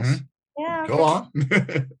 Of course. Mm-hmm. Yeah. Okay. Go on.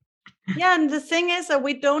 Yeah, and the thing is that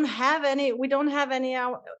we don't have any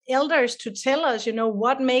elders to tell us,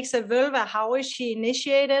 what makes a vulva, how is she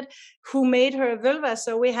initiated, who made her a vulva.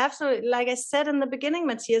 So we have to, like I said in the beginning,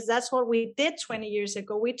 Matthias, that's what we did 20 years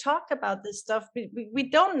ago. We talked about this stuff. We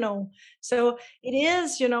don't know. So it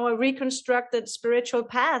is, a reconstructed spiritual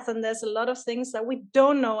path, and there's a lot of things that we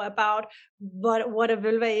don't know about what a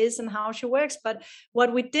vulva is and how she works. But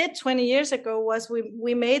what we did 20 years ago was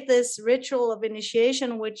we made this ritual of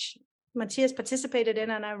initiation, which Matthias participated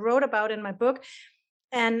in and I wrote about in my book.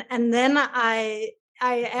 And then I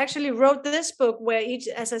actually wrote this book where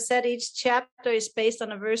as I said, each chapter is based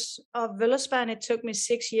on a verse of Völuspá, and it took me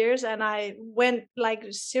 6 years, and I went like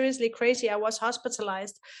seriously crazy. I was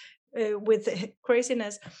hospitalized with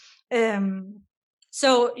craziness.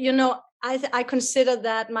 So, I consider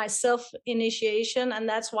that my self-initiation, and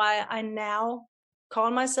that's why I now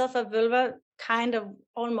call myself a vulva, kind of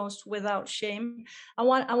almost without shame. I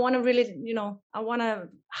want to really, I want to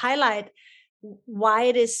highlight why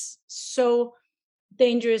it is so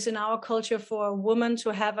dangerous in our culture for a woman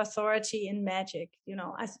to have authority in magic.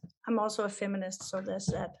 I'm also a feminist, so there's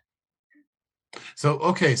that. So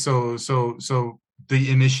okay, so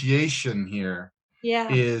the initiation here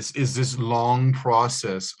is this long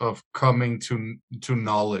process of coming to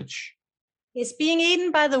knowledge. It's being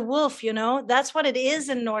eaten by the wolf, That's what it is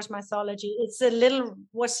in Norse mythology. It's a little,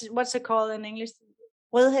 what's it called in English?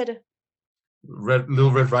 Rødhætte.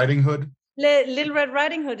 Little Red Riding Hood? Little Red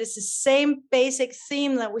Riding Hood is the same basic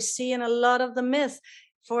theme that we see in a lot of the myth.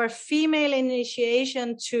 For a female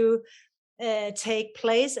initiation to take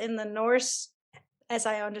place in the Norse, as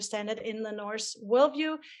I understand it, in the Norse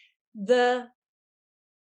worldview, the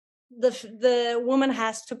woman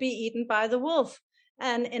has to be eaten by the wolf.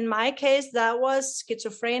 And in my case, that was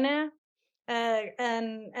schizophrenia.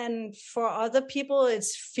 And for other people,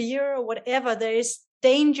 it's fear or whatever. There is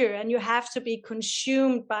danger, and you have to be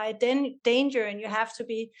consumed by danger, and you have to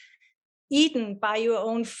be eaten by your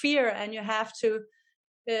own fear, and you have to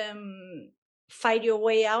fight your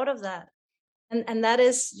way out of that. And that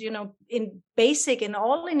is, in basic, in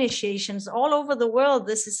all initiations all over the world,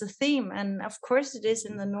 this is a theme. And of course it is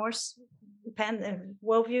in the Norse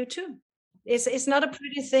worldview too. It's not a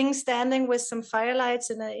pretty thing standing with some firelights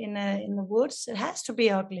in the woods. It has to be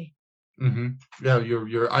ugly. Mm-hmm. Yeah,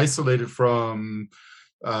 you're isolated from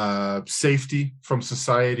safety, from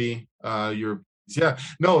society. Okay,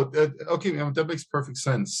 that makes perfect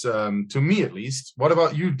sense to me, at least. What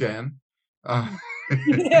about you, Dan?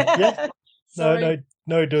 Yeah.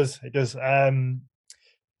 No, it does. It does. I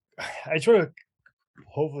just want to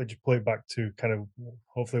hopefully just play back to kind of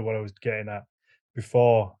hopefully what I was getting at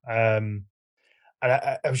before. And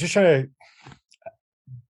I was just trying to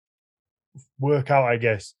work out, I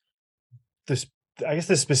guess, the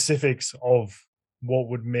specifics of what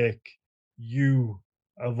would make you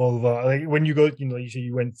a vulva. Like when you go, you say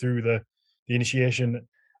you went through the initiation.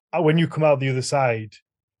 When you come out the other side,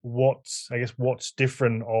 what's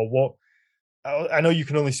different, or what? I know you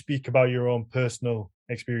can only speak about your own personal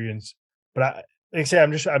experience, but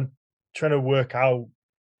I'm trying to work out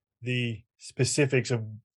the specifics of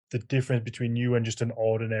the difference between you and just an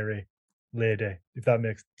ordinary lady. Does that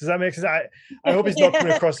make sense? I hope it's not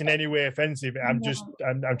coming across in any way offensive. I'm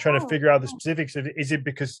trying to figure out the specifics of it. Is it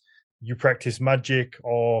because you practice magic,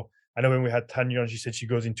 or I know when we had Tanya on, she said she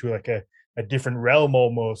goes into like a different realm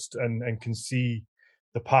almost and can see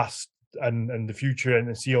the past and the future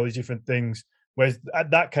and see all these different things, whereas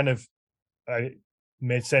that kind of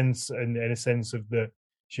made sense in a sense of that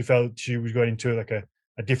she felt she was going into like a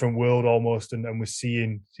different world almost and was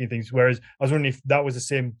seeing things, whereas I was wondering if that was the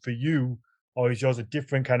same for you, or is yours a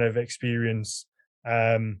different kind of experience?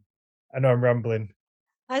 I know I'm rambling.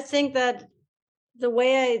 I think that the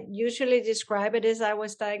way I usually describe it is I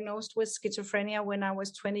was diagnosed with schizophrenia when I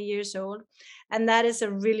was 20 years old, and that is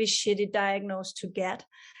a really shitty diagnosis to get.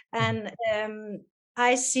 And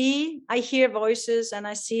I hear voices and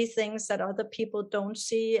I see things that other people don't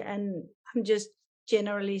see, and I'm just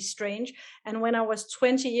generally strange. And when I was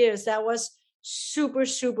 20 years, that was super,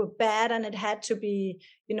 super bad, and it had to be,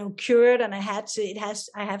 cured, and I have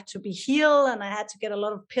to be healed, and I had to get a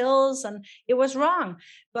lot of pills, and it was wrong.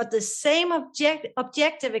 But the same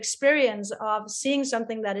objective experience of seeing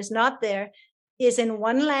something that is not there is in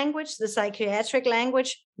one language, the psychiatric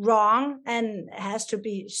language, wrong and has to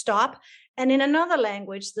be stopped. And in another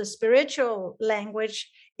language, the spiritual language,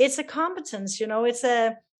 it's a competence,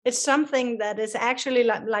 it's something that is actually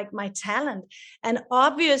like my talent. And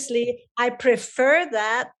obviously I prefer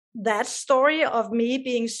that story of me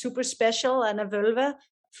being super special and a vulva.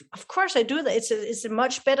 Of course I do that. It's a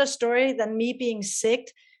much better story than me being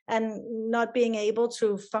sick and not being able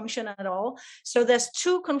to function at all. So there's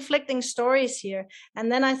two conflicting stories here.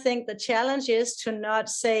 And then I think the challenge is to not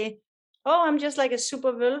say, oh, I'm just like a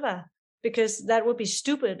super vulva, because that would be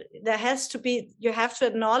stupid. You have to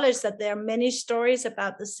acknowledge that there are many stories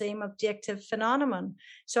about the same objective phenomenon.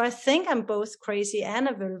 So I think I'm both crazy and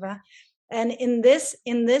a vulva. And in this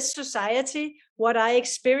society, what I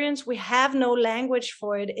experience, we have no language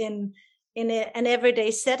for it in an everyday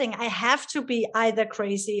setting. I have to be either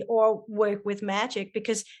crazy or work with magic,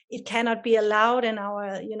 because it cannot be allowed in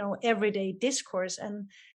our, everyday discourse. And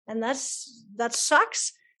that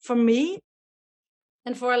sucks for me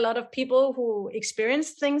and for a lot of people who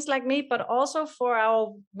experience things like me, but also for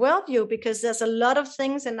our worldview, because there's a lot of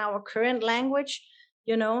things in our current language,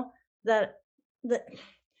 that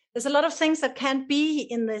there's a lot of things that can't be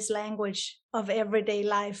in this language of everyday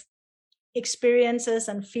life experiences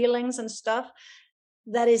and feelings and stuff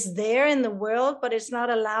that is there in the world, but it's not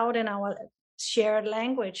allowed in our shared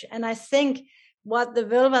language. And I think what the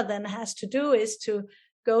vulva then has to do is to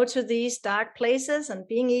go to these dark places and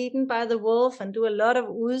being eaten by the wolf and do a lot of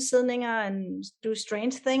udsidninger and do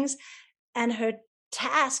strange things. And her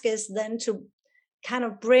task is then to kind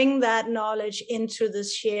of bring that knowledge into the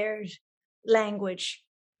shared language.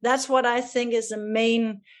 That's what I think is the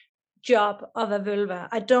main job of a vulva.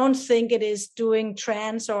 I don't think it is doing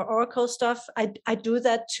trance or oracle stuff. I do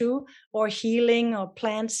that too, or healing or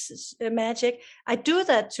plants magic. I do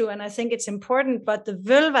that too, and I think it's important. But the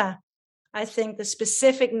vulva, I think the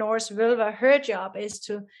specific Norse vulva, her job is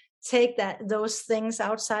to take those things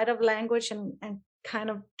outside of language and kind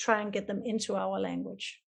of try and get them into our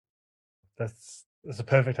language. That's a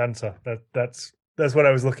perfect answer. That's what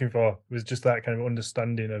I was looking for, was just that kind of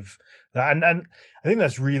understanding of that. And I think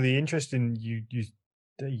that's really interesting.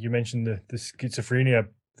 You mentioned the schizophrenia,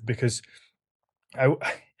 because I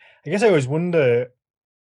guess I always wonder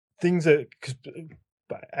things that, because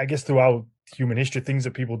I guess throughout human history, things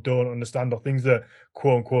that people don't understand, or things that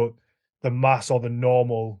quote unquote the mass or the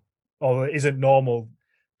normal or isn't normal,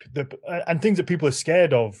 and things that people are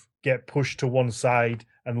scared of get pushed to one side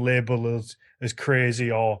and labeled as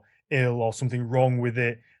crazy or ill or something wrong with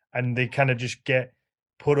it, and they kind of just get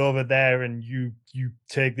put over there, and you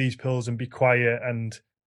take these pills and be quiet, and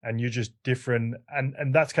you're just different,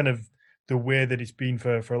 and that's kind of the way that it's been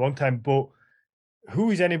for a long time. But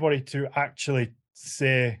who is anybody to actually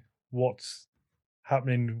say what's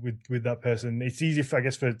happening with that person? It's easy for, I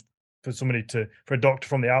guess, for somebody for a doctor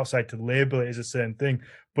from the outside to label it as a certain thing,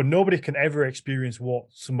 but nobody can ever experience what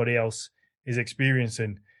somebody else is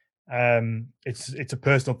experiencing. It's a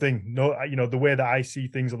personal thing. No, the way that I see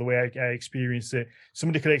things or the way I experience it,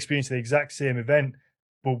 somebody could experience the exact same event,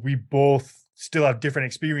 but we both still have different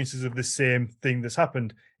experiences of the same thing that's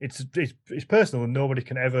happened. It's personal, and nobody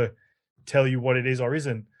can ever tell you what it is or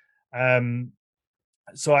isn't.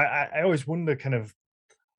 So I always wonder kind of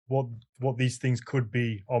what these things could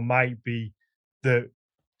be or might be, that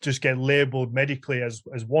just get labeled medically as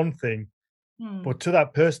one thing, but to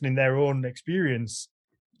that person in their own experience,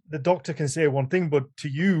 the doctor can say one thing, but to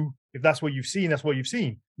you, if that's what you've seen, that's what you've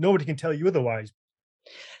seen. Nobody can tell you otherwise.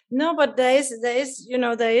 No, but there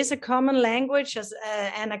is a common language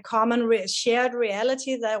and a common shared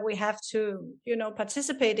reality that we have to,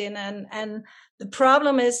 participate in. And the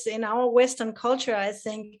problem is, in our Western culture, I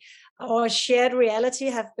think our shared reality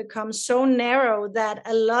have become so narrow that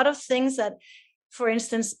a lot of things that, for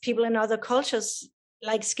instance, people in other cultures,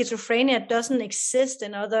 like schizophrenia, doesn't exist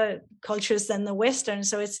in other cultures than the Western.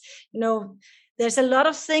 So it's, there's a lot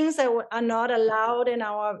of things that are not allowed in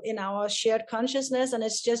our shared consciousness, and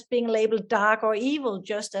it's just being labeled dark or evil,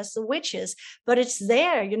 just as the witches. But it's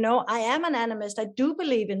there, I am an animist. I do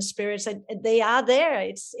believe in spirits. They are there.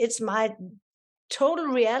 It's my total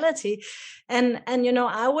reality, and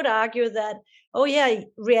I would argue that, oh yeah,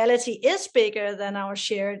 reality is bigger than our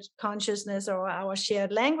shared consciousness or our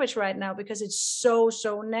shared language right now, because it's so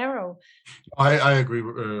narrow. I agree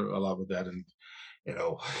a lot with that, and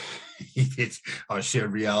our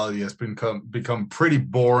shared reality has become pretty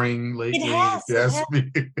boring lately. It has, if you ask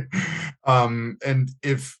me. And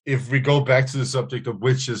if we go back to the subject of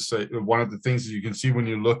witches, one of the things that you can see when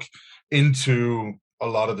you look into a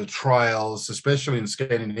lot of the trials, especially in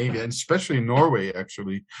Scandinavia and especially in Norway,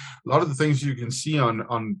 actually, a lot of the things you can see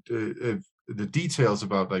on the details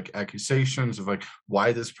about like accusations of like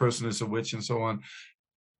why this person is a witch and so on,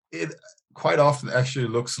 it quite often actually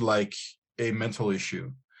looks like a mental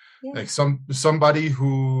issue. Yeah. Like somebody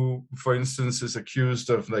who, for instance, is accused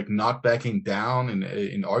of like not backing down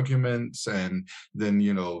in arguments, and then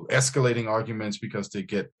escalating arguments because they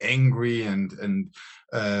get angry and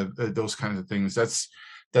those kinds of things. That's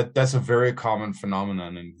a very common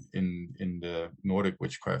phenomenon in the Nordic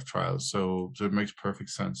witchcraft trials. So it makes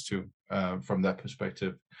perfect sense too, from that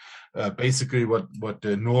perspective. Basically, what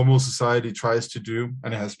the normal society tries to do,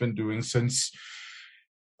 and it has been doing since.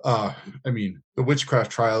 The witchcraft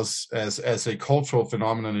trials as a cultural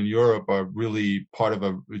phenomenon in Europe are really part of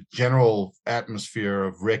a general atmosphere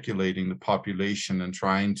of regulating the population and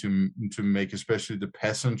trying to make especially the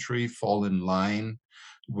peasantry fall in line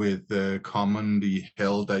with the commonly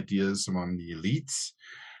held ideas among the elites.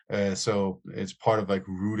 So it's part of like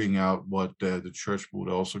rooting out what the church would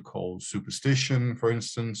also call superstition, for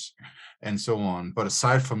instance, and so on. But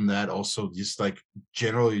aside from that, also just like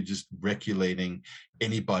generally just regulating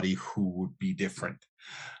anybody who would be different.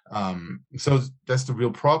 So that's the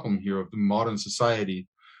real problem here of the modern society.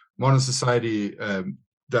 Modern society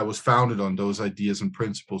that was founded on those ideas and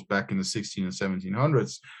principles back in the 16 and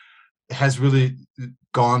 1700s has really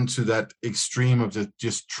gone to that extreme of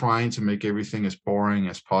just trying to make everything as boring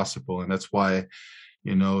as possible. And that's why,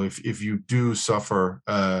 if you do suffer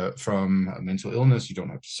from a mental illness, you don't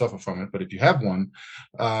have to suffer from it. But if you have one,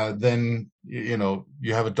 then,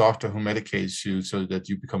 you have a doctor who medicates you so that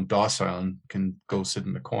you become docile and can go sit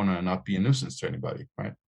in the corner and not be a nuisance to anybody,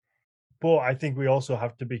 right? But I think we also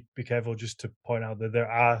have to be careful just to point out that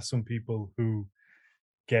there are some people who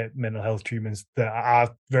get mental health treatments that are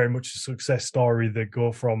very much a success story, that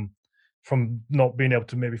go from not being able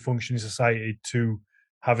to maybe function in society to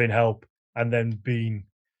having help, and then being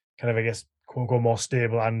kind of, I guess, quote unquote, more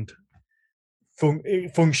stable and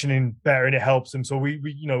functioning better, and it helps them. So we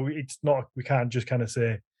it's not, we can't just kind of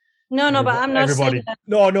say no, but I'm not saying that.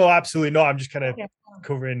 No, absolutely not. I'm just kind of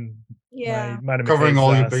covering covering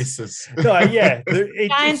all your bases. No, yeah,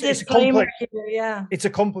 it's a complex. Yeah, it's a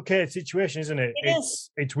complicated situation, isn't it?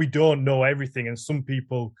 It's we don't know everything, and some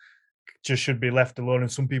people just should be left alone,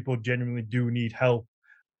 and some people genuinely do need help.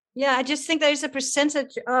 Yeah, I just think there's a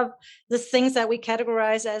percentage of the things that we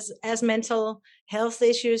categorize as mental health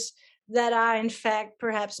issues that are in fact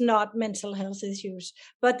perhaps not mental health issues,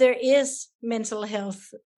 but there is mental health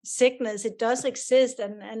sickness. It does exist,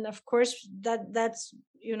 and of course that's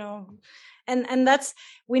and that's,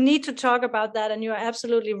 we need to talk about that. And you're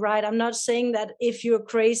absolutely right. I'm not saying that if you're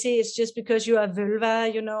crazy it's just because you are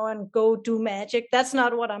vulva, and go do magic. That's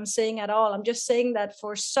not what I'm saying at all. I'm just saying that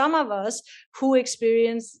for some of us who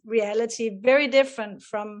experience reality very different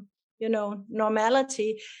from normality,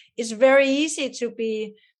 it's very easy to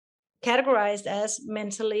be categorized as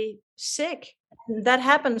mentally sick. And that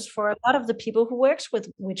happens for a lot of the people who works with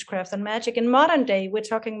witchcraft and magic in modern day. We're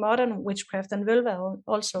talking modern witchcraft and vulva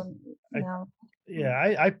also now.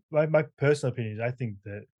 My personal opinion is, I think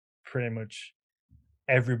that pretty much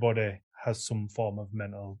everybody has some form of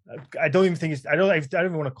mental. I don't even think I don't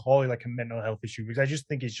even want to call it like a mental health issue, because I just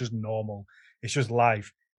think it's just normal. It's just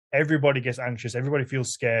life. Everybody gets anxious. Everybody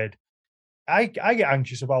feels scared. I get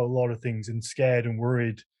anxious about a lot of things, and scared and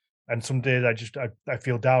worried. And some days I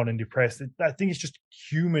feel down and depressed. I think it's just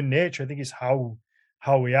human nature. I think it's how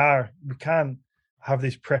we are. We can't have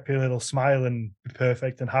this preppy little smile and be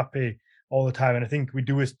perfect and happy all the time. And I think we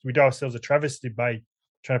do ourselves a travesty by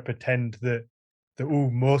trying to pretend that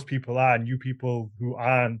most people are, and you people who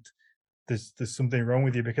aren't, there's something wrong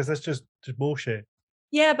with you, because that's just bullshit.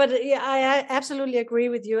 Yeah, but I absolutely agree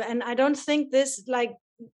with you. And I don't think this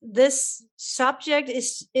subject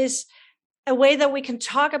is a way that we can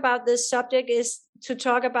talk about this subject is to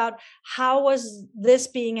talk about how was this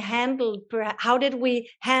being handled. How did we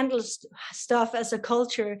handle stuff as a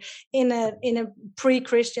culture in a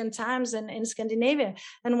pre-Christian times in Scandinavia?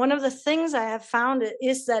 And one of the things I have found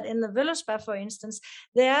is that in the Völuspá, for instance,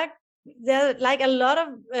 there are like a lot of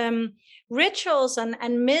rituals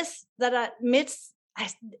and myths that are myths.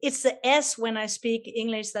 It's the S when I speak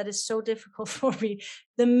English that is so difficult for me.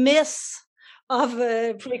 The myths of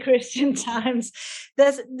pre-Christian times.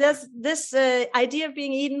 There's this idea of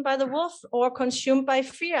being eaten by the wolf or consumed by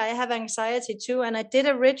fear. I have anxiety too, and I did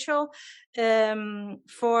a ritual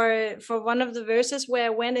for one of the verses where I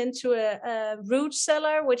went into a root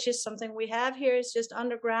cellar, which is something we have here. It's just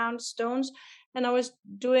underground stones, and I was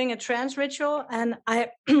doing a trance ritual, and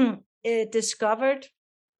I discovered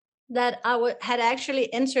that I had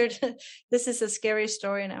actually entered. This is a scary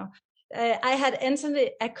story now. I had entered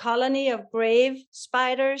a colony of grave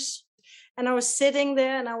spiders, and I was sitting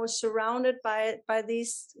there, and I was surrounded by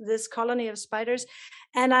this colony of spiders,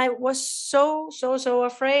 and I was so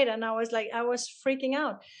afraid, and I was freaking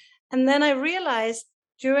out. And then I realized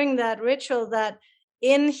during that ritual that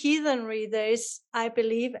in heathenry there is, I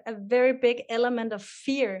believe, a very big element of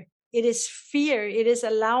fear. It is fear. It is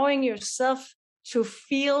allowing yourself to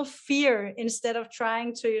feel fear instead of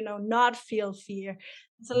trying to not feel fear.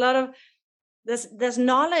 It's a lot of there's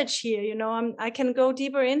knowledge here, I can go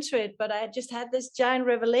deeper into it, but I just had this giant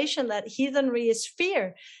revelation that heathenry is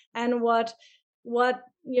fear, and what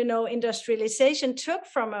industrialization took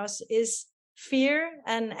from us is fear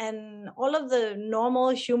and all of the normal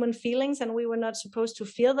human feelings, and we were not supposed to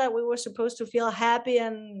feel that. We were supposed to feel happy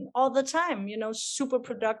and all the time, super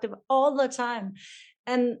productive all the time,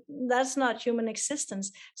 and that's not human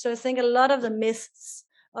existence. So I think a lot of the myths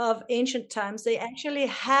of ancient times, they actually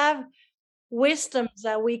have wisdoms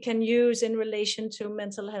that we can use in relation to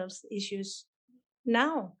mental health issues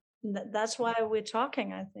now. That's why we're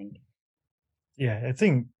talking, I think. Yeah, I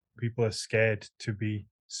think people are scared to be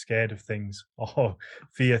scared of things or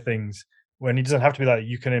fear things, when it doesn't have to be like,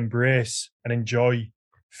 you can embrace and enjoy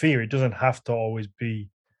fear. It doesn't have to always be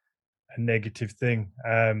a negative thing.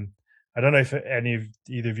 I don't know if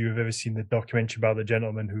either of you have ever seen the documentary about the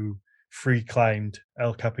gentleman who free climbed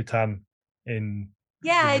El Capitan in...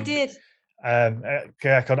 Yeah, I did. A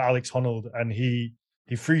guy called Alex Honnold, and he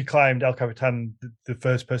free climbed El Capitan, the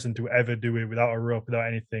first person to ever do it without a rope, without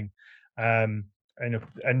anything. And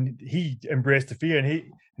he embraced the fear,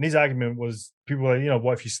 and his argument was, people were like,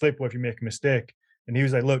 what if you slip, what if you make a mistake? And he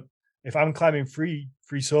was like, look, if I'm climbing free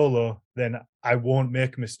solo, then I won't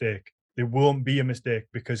make a mistake. There won't be a mistake,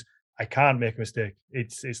 because I can't make a mistake.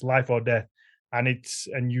 It's life or death,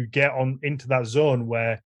 and you get on into that zone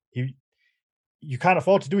where you can't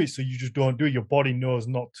afford to do it, so you just don't do it. Your body knows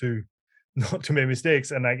not to make mistakes,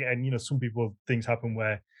 and some people, things happen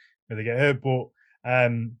where they get hurt, but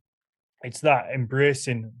it's that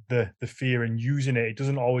embracing the fear and using it. It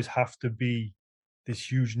doesn't always have to be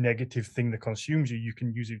this huge negative thing that consumes you. You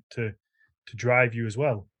can use it to drive you as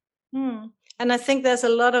well. And I think there's a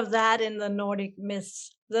lot of that in the Nordic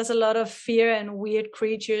myths. There's a lot of fear and weird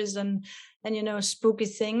creatures and spooky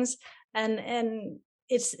things, and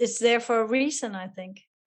it's there for a reason, I think.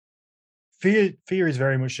 Fear is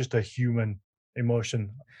very much just a human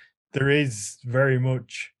emotion. There is very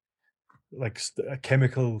much like a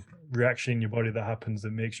chemical reaction in your body that happens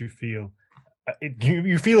that makes you feel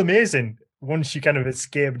you feel amazing once you kind of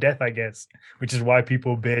escape death, I guess, which is why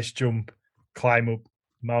people base jump, climb up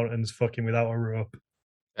mountains fucking without a rope.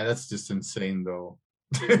 And that's just insane, though.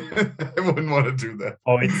 I wouldn't want to do that.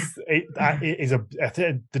 Oh, the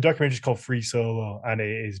documentary is called Free Solo, and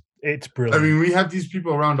it's brilliant. I mean, we have these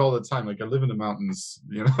people around all the time. Like, I live in the mountains,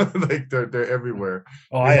 like they're everywhere.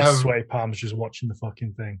 Oh, I have sweaty palms just watching the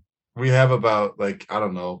fucking thing. We have about, like, I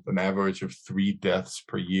don't know, an average of 3 deaths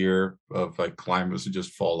per year of like climbers who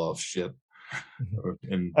just fall off shit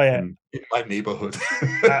in my neighborhood.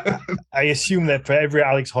 I assume that for every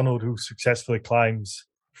Alex Honnold who successfully climbs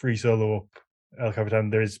Free Solo up El Capitan,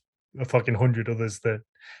 there's a fucking 100 others that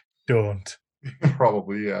don't.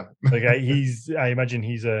 Probably, yeah. Like I imagine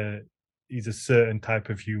he's a certain type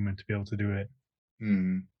of human to be able to do it.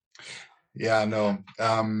 Yeah, no.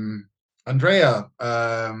 Andrea,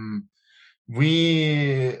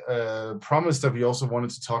 we promised that we also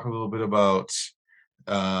wanted to talk a little bit about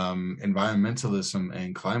environmentalism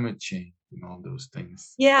and climate change and all those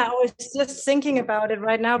things. Yeah, I was just thinking about it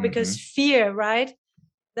right now because fear, right?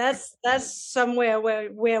 That's somewhere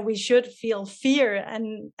where we should feel fear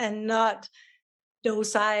and not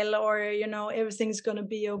docile, or everything's going to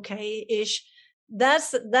be okay-ish.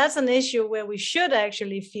 That's an issue where we should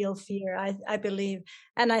actually feel fear, I believe.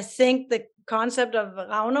 And I think the concept of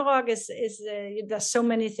Ragnarok is there's so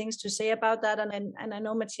many things to say about that, and I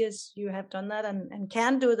know, Mathias, you have done that and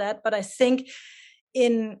can do that, but I think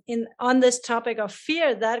on this topic of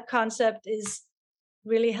fear, that concept is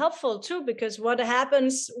really helpful too, because what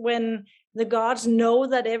happens when the gods know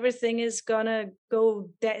that everything is gonna go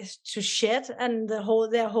to shit and their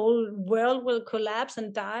whole world will collapse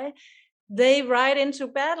and die? They ride into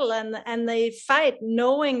battle and they fight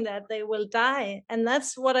knowing that they will die. And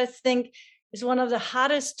that's what I think is one of the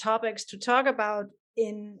hardest topics to talk about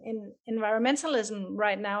in environmentalism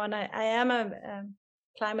right now. And I am a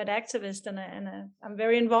climate activist, and I'm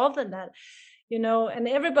very involved in that, and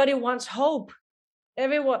everybody wants hope.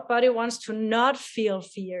 Everybody wants to not feel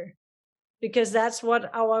fear, because that's what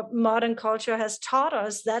our modern culture has taught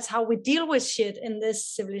us. That's how we deal with shit in this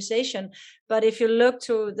civilization. But if you look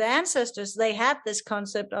to the ancestors, they had this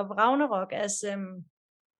concept of Ragnarok as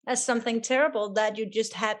something terrible that you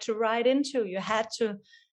just had to ride into. You had to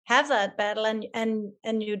have that battle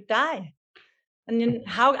and you die. And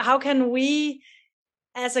how can we,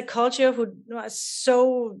 as a culture who has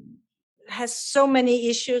so many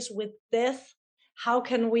issues with death, how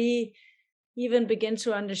can we even begin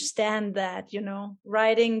to understand that,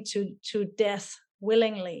 riding to death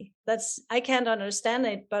willingly? I can't understand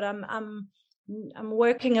it, but I'm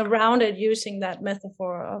working around it using that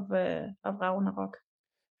metaphor of Ragnarok.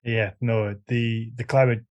 Yeah, no, the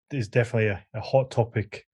climate is definitely a hot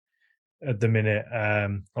topic at the minute.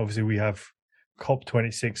 Obviously we have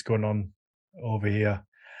COP26 going on over here,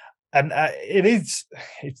 and it's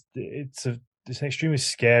an extremely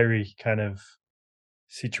scary kind of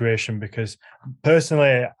situation, because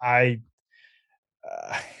personally I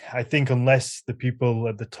think unless the people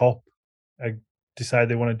at the top decide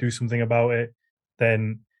they want to do something about it,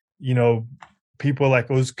 then people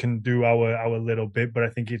like us can do our little bit, but I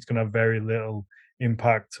think it's going to have very little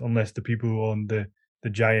impact unless the people who own the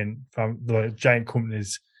giant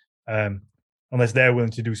companies, unless they're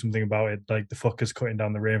willing to do something about it, like the fuckers cutting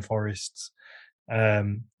down the rainforests,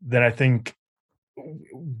 then I think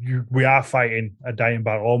we are fighting a dying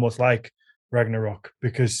battle, almost like Ragnarok,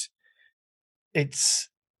 because there's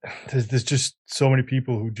just so many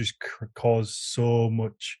people who just cause so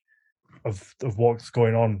much of what's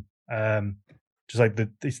going on. Just like the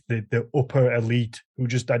upper elite who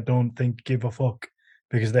just, I don't think, give a fuck,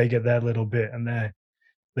 because they get their little bit and their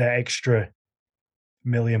extra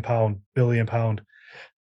 £1 million, £1 billion. I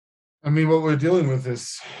mean, what we're dealing with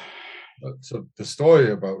is, so the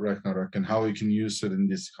story about Ragnarok and how we can use it in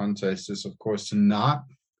this context is, of course, to not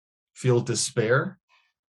feel despair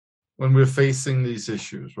when we're facing these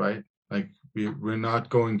issues, right? Like we're not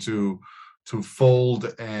going to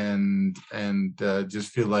fold and just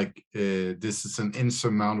feel like this is an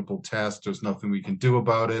insurmountable task. There's nothing we can do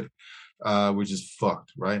about it. We're just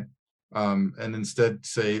fucked, right? And instead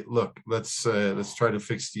say, look, let's try to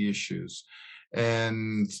fix the issues.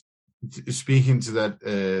 And speaking to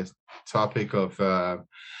that topic of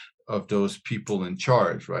those people in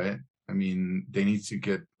charge, right? I mean, they need to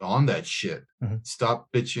get on that shit. Mm-hmm.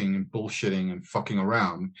 Stop bitching and bullshitting and fucking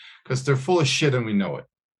around, because they're full of shit and we know it.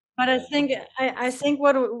 But I think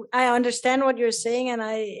what I understand what you're saying, and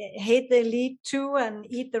I hate the elite too, and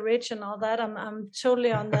eat the rich and all that. I'm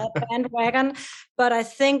totally on that bandwagon. But I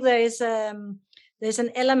think there's an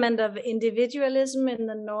element of individualism in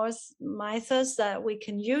the North mythos that we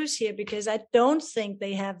can use here, because I don't think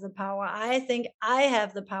they have the power. I think I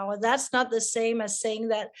have the power. That's not the same as saying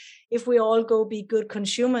that if we all go be good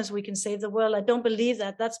consumers, we can save the world. I don't believe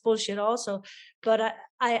that. That's bullshit also. But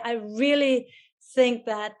I really think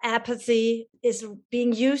that apathy is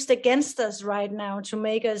being used against us right now to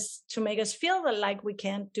make us feel that like we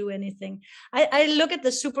can't do anything. I look at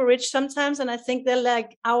the super rich sometimes and I think they're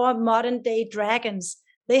like our modern day dragons.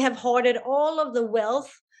 They have hoarded all of the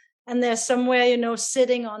wealth and they're somewhere,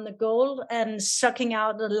 sitting on the gold and sucking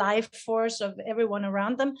out the life force of everyone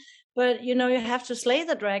around them. But, you have to slay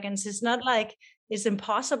the dragons. It's not like it's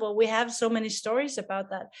impossible. We have so many stories about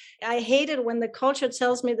that. I hate it when the culture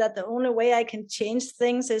tells me that the only way I can change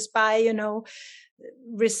things is by,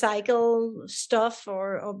 recycle stuff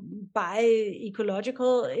or buy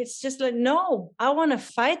ecological. It's just like, no, I want to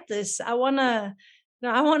fight this. I want to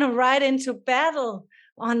ride into battle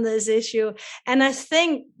on this issue. And I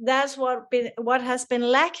think that's what has been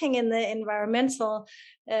lacking in the environmental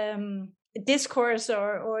discourse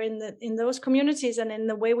or in those communities and in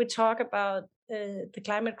the way we talk about the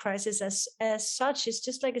climate crisis as such. It's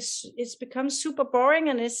just like it's become super boring,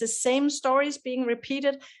 and it's the same stories being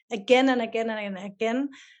repeated again and again and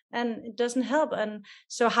again, and it doesn't help. And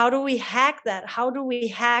so how do we hack that? How do we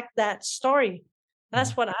hack that story?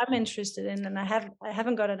 That's what I'm interested in, and I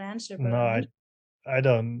haven't got an answer. But no, I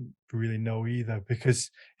don't really know either,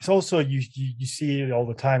 because it's also you see it all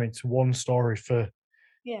the time. It's one story for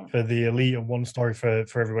the elite and one story for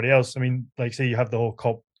everybody else. I mean, like say you have the whole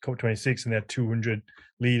COP26 and they had 200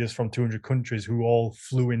 leaders from 200 countries who all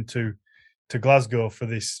flew into Glasgow for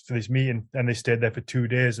this meeting, and they stayed there for 2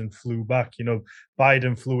 days and flew back.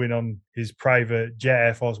 Biden flew in on his private jet,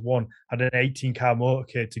 Air Force One, had an 18-car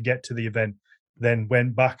motorcade to get to the event, then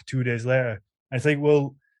went back 2 days later. And it's like,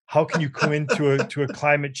 well, how can you come into a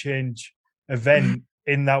climate change event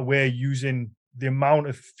in that way, using the amount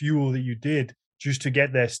of fuel that you did just to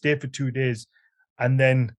get there, stay for 2 days, and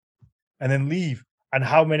then leave? And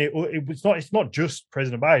how many? It's not just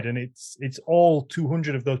President Biden. It's all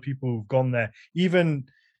 200 of those people who've gone there. Even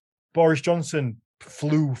Boris Johnson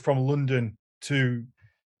flew from London to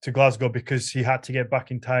Glasgow because he had to get back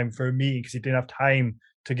in time for a meeting because he didn't have time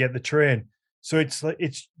to get the train. So it's like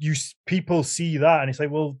people see that and it's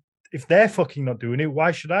like, well, if they're fucking not doing it,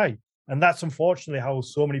 why should I? And that's unfortunately how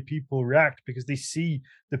so many people react, because they see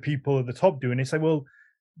the people at the top doing it. It's like, well,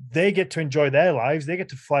 they get to enjoy their lives. They get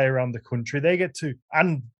to fly around the country. They get to,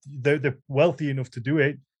 and they're wealthy enough to do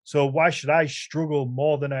it. So why should I struggle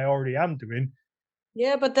more than I already am doing?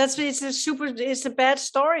 Yeah, but it's a bad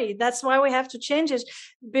story. That's why we have to change it.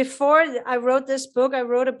 Before I wrote this book, I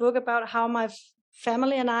wrote a book about how my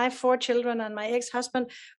family and I, 4 children and my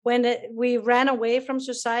ex-husband, when we ran away from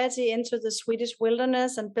society into the Swedish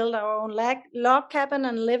wilderness and built our own log cabin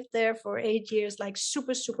and lived there for 8 years, like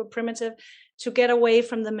super, super primitive, to get away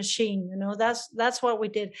from the machine. That's what we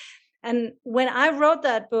did. And when I wrote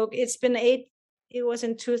that book, it was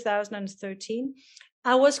in 2013,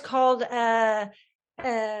 I was called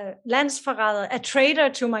landsforræder, a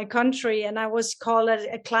traitor to my country, and I was called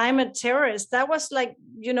a climate terrorist. That was like,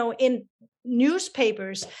 in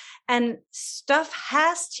newspapers, and stuff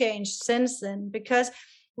has changed since then, because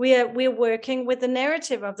we're working with the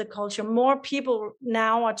narrative of the culture. More people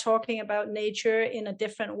now are talking about nature in a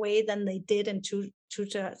different way than they did in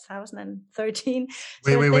 2013.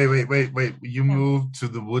 Wait. You moved to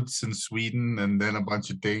the woods in Sweden, and then a bunch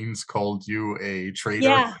of Danes called you a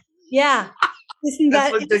traitor? Yeah. Isn't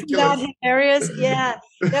that hilarious? Yeah.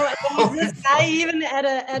 There was this guy even I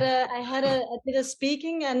did a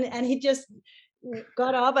speaking, and he just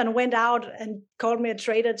got up and went out and called me a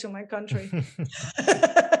traitor to my country.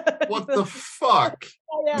 What the fuck?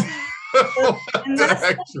 Yeah.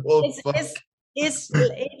 It's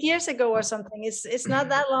 8 years ago or something. It's not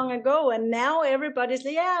that long ago, and now everybody's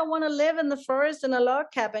like, I want to live in the forest in a log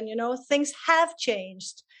cabin. Things have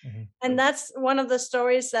changed. And that's one of the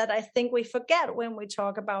stories that I think we forget when we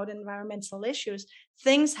talk about environmental issues.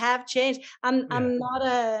 Things have changed. I'm not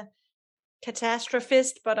a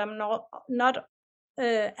catastrophist, but I'm not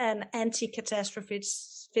an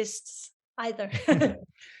anti-catastrophist either.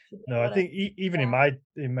 No, I think even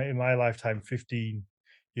in my lifetime, 15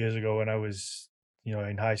 years ago, when I was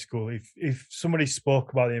in high school, if somebody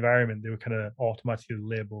spoke about the environment, they were kind of automatically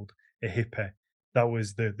labeled a hippie. That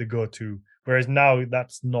was the go-to. Whereas now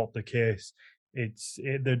that's not the case.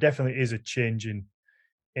 There definitely is a change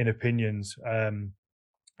in opinions. And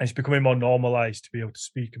it's becoming more normalized to be able to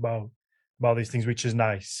speak about these things, which is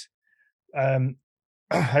nice.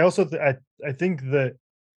 I also I think that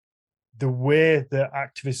the way that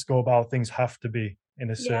activists go about things have to be in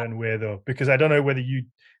a certain way, though, because I don't know whether you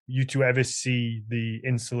two ever see the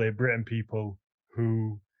Insulate Britain people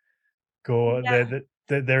who go.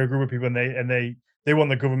 They're a group of people, and they want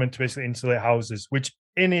the government to basically insulate houses, which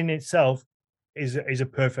in itself is a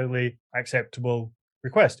perfectly acceptable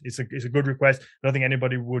request. It's a good request. I don't think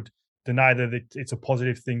anybody would deny that it's a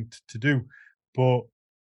positive thing to do. But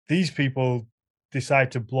these people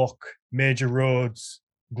decide to block major roads,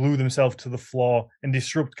 glue themselves to the floor, and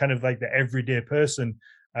disrupt kind of like the everyday person,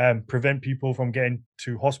 prevent people from getting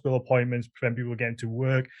to hospital appointments, prevent people getting to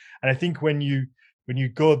work. And I think when you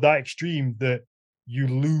go that extreme, that you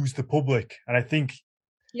lose the public. And I think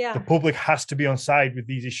the public has to be on side with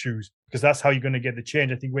these issues, because that's how you're going to get the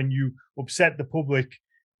change. I think when you upset the public,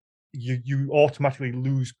 you automatically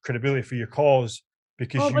lose credibility for your cause,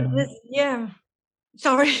 because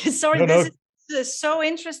sorry, this is so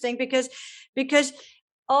interesting, because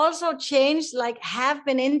also change have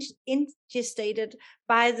been ingestated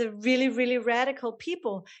by the really, really radical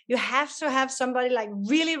people. You have to have somebody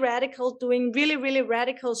really radical doing really, really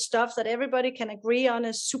radical stuff that everybody can agree on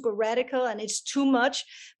is super radical and it's too much.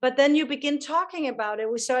 But then you begin talking about it.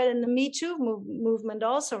 We saw it in the Me Too movement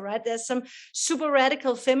also, right? There's some super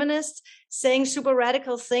radical feminists saying super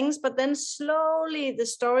radical things, but then slowly the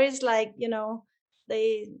stories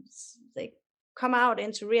they come out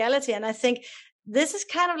into reality. And I think this is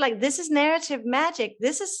kind of this is narrative magic.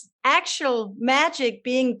 This is actual magic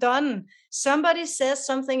being done. Somebody says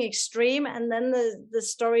something extreme, and then the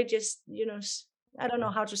story just, I don't know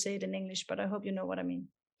how to say it in English, but I hope you know what I mean.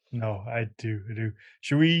 No, I do.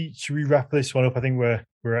 Should we wrap this one up? I think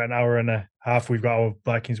we're at an hour and a half. We've got our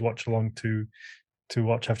Vikings watch along to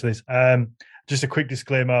watch after this. Just a quick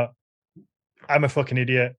disclaimer. I'm a fucking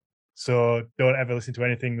idiot. So don't ever listen to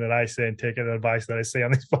anything that I say and take any advice that I say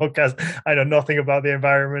on this podcast. I know nothing about the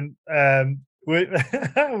environment.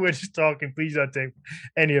 We're just talking. Please don't take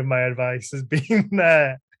any of my advice as being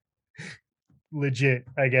legit,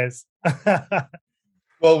 I guess.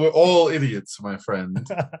 Well, we're all idiots, my friend.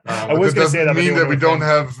 I was going to say that mean that we don't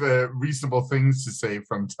have reasonable things to say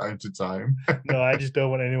from time to time. No, I just don't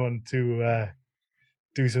want anyone to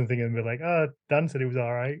do something and be like, "Oh, Dan said it was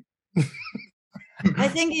all right." I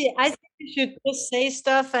think you should just say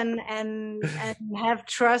stuff and have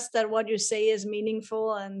trust that what you say is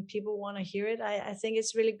meaningful and people want to hear it. I think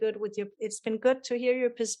it's really good it's been good to hear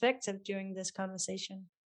your perspective during this conversation.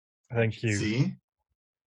 Thank you. See?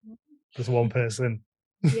 Just one person.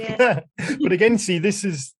 Yeah. But again, see, this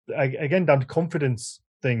is again down to confidence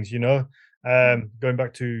things, going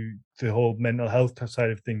back to the whole mental health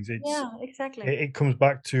side of things. Exactly. It comes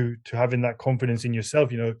back to having that confidence in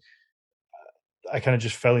yourself. I kind of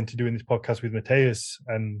just fell into doing this podcast with Matthias,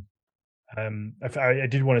 and I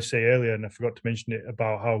did want to say earlier, and I forgot to mention it,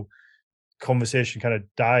 about how conversation kind of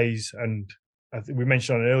dies. And I think we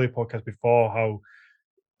mentioned on an earlier podcast before how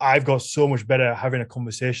I've got so much better at having a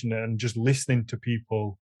conversation and just listening to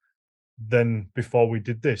people than before we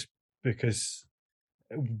did this, because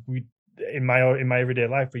we in my everyday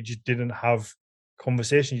life we just didn't have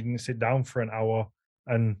conversation. You didn't sit down for an hour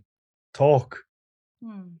and talk.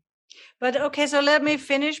 But okay, so let me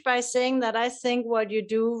finish by saying that I think what you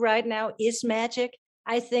do right now is magic.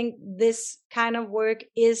 I think this kind of work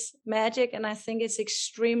is magic, and I think it's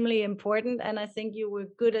extremely important, and I think you were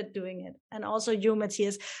good at doing it, and also you,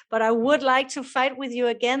 Matthias. But I would like to fight with you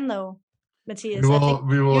again, though, Matthias.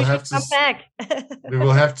 We will have to come back. We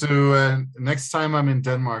will have to next time I'm in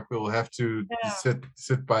Denmark, we will have to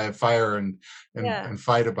sit by a fire and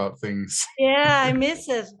fight about things. Yeah, I miss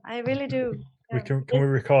it. I really do. Can we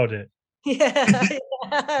record it? Yeah.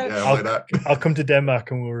 I'll come to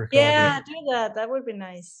Denmark and we'll record it. Yeah, do that. That would be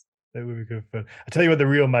nice. That would be good fun. I tell you what, the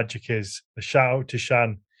real magic is. A shout out to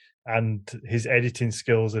Shan and his editing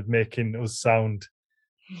skills of making us sound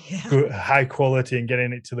good, high quality, and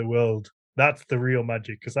getting it to the world. That's the real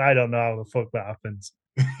magic, because I don't know how the fuck that happens.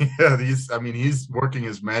 Yeah, he's working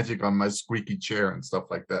his magic on my squeaky chair and stuff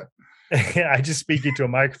like that. I just speak into a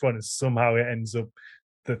microphone and somehow it ends up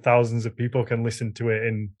that thousands of people can listen to it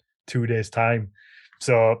in 2 days' time.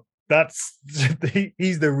 So that's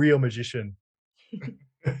he's the real magician.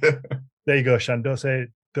 There you go, Shan. Don't say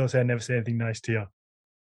I never say anything nice to you.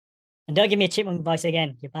 And don't give me a chipmunk voice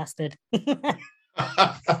again, you bastard. All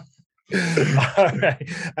right.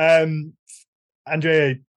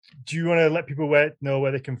 Andrea, do you want to let people know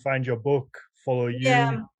where they can find your book, follow you?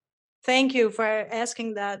 Yeah. Thank you for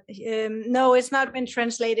asking that. No, it's not been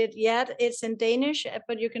translated yet. It's in Danish,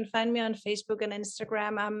 but you can find me on Facebook and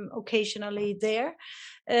Instagram. I'm occasionally there.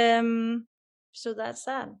 So that's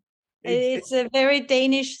that. It's a very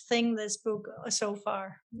Danish thing, this book so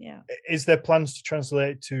far. Yeah. Is there plans to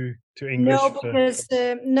translate to English? No, because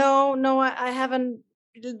no, I haven't.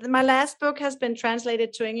 My last book has been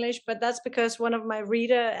translated to English, but that's because one of my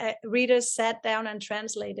readers sat down and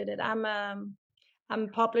translated it. I'm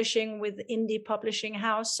publishing with Indie Publishing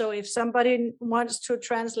House, so if somebody wants to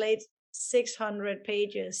translate 600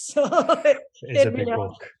 pages, so it's a big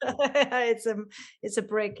book. it's a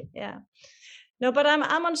brick, yeah. No, but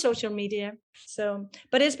I'm on social media, so.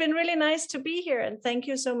 But it's been really nice to be here, and thank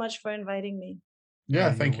you so much for inviting me.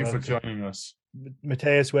 Yeah, thank you for joining us.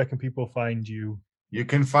 Matthias, where can people find you? You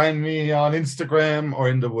can find me on Instagram or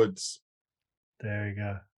in the woods. There you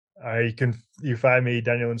go. You find me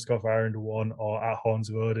Daniel_Ireland1 or at Horns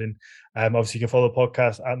of Odin. Obviously, you can follow the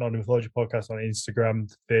podcast at Nordic Mythology Podcast on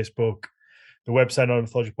Instagram, Facebook, the website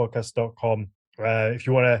NordicMythologyPodcast.com. If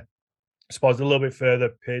you want to support a little bit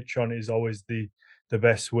further, Patreon is always the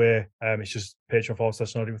best way. It's just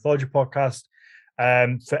Patreon/Nordic Mythology Podcast.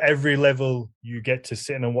 For every level, you get to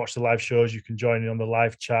sit in and watch the live shows. You can join in on the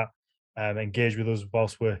live chat, engage with us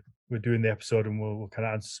whilst we're doing the episode, and we'll kind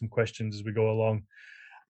of answer some questions as we go along.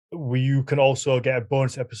 You can also get a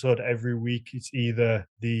bonus episode every week. It's either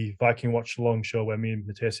the Viking Watch Along show where me and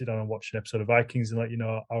Matthias sit down and watch an episode of Vikings and let you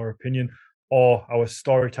know our opinion, or our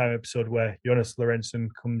story time episode where Jonas Lorentzen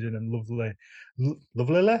comes in and wonderfully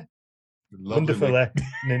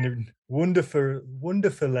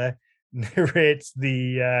narrates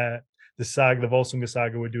the saga, the Volsunga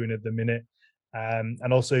saga we're doing at the minute.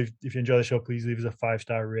 And also, if you enjoy the show, please leave us a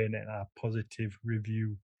 5-star rating and a positive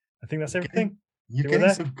review. I think that's everything. You're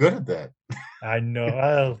getting so good at that. I know.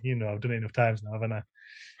 Well, I've done it enough times now, haven't I?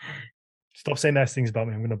 Stop saying nice things about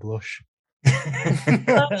me. I'm going to blush.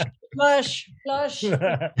 Blush.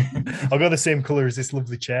 I'll go the same color as this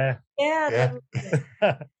lovely chair. Yeah.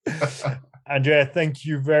 Andrea, thank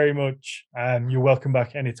you very much. You're welcome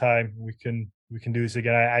back anytime. We can do this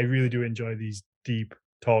again. I really do enjoy these deep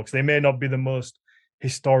talks. They may not be the most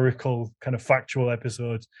historical, kind of factual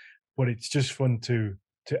episodes, but it's just fun to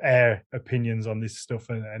air opinions on this stuff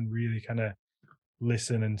and really kind of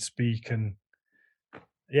listen and speak. And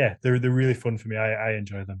yeah, they're really fun for me. I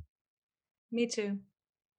enjoy them. Me too.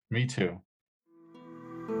 Me too.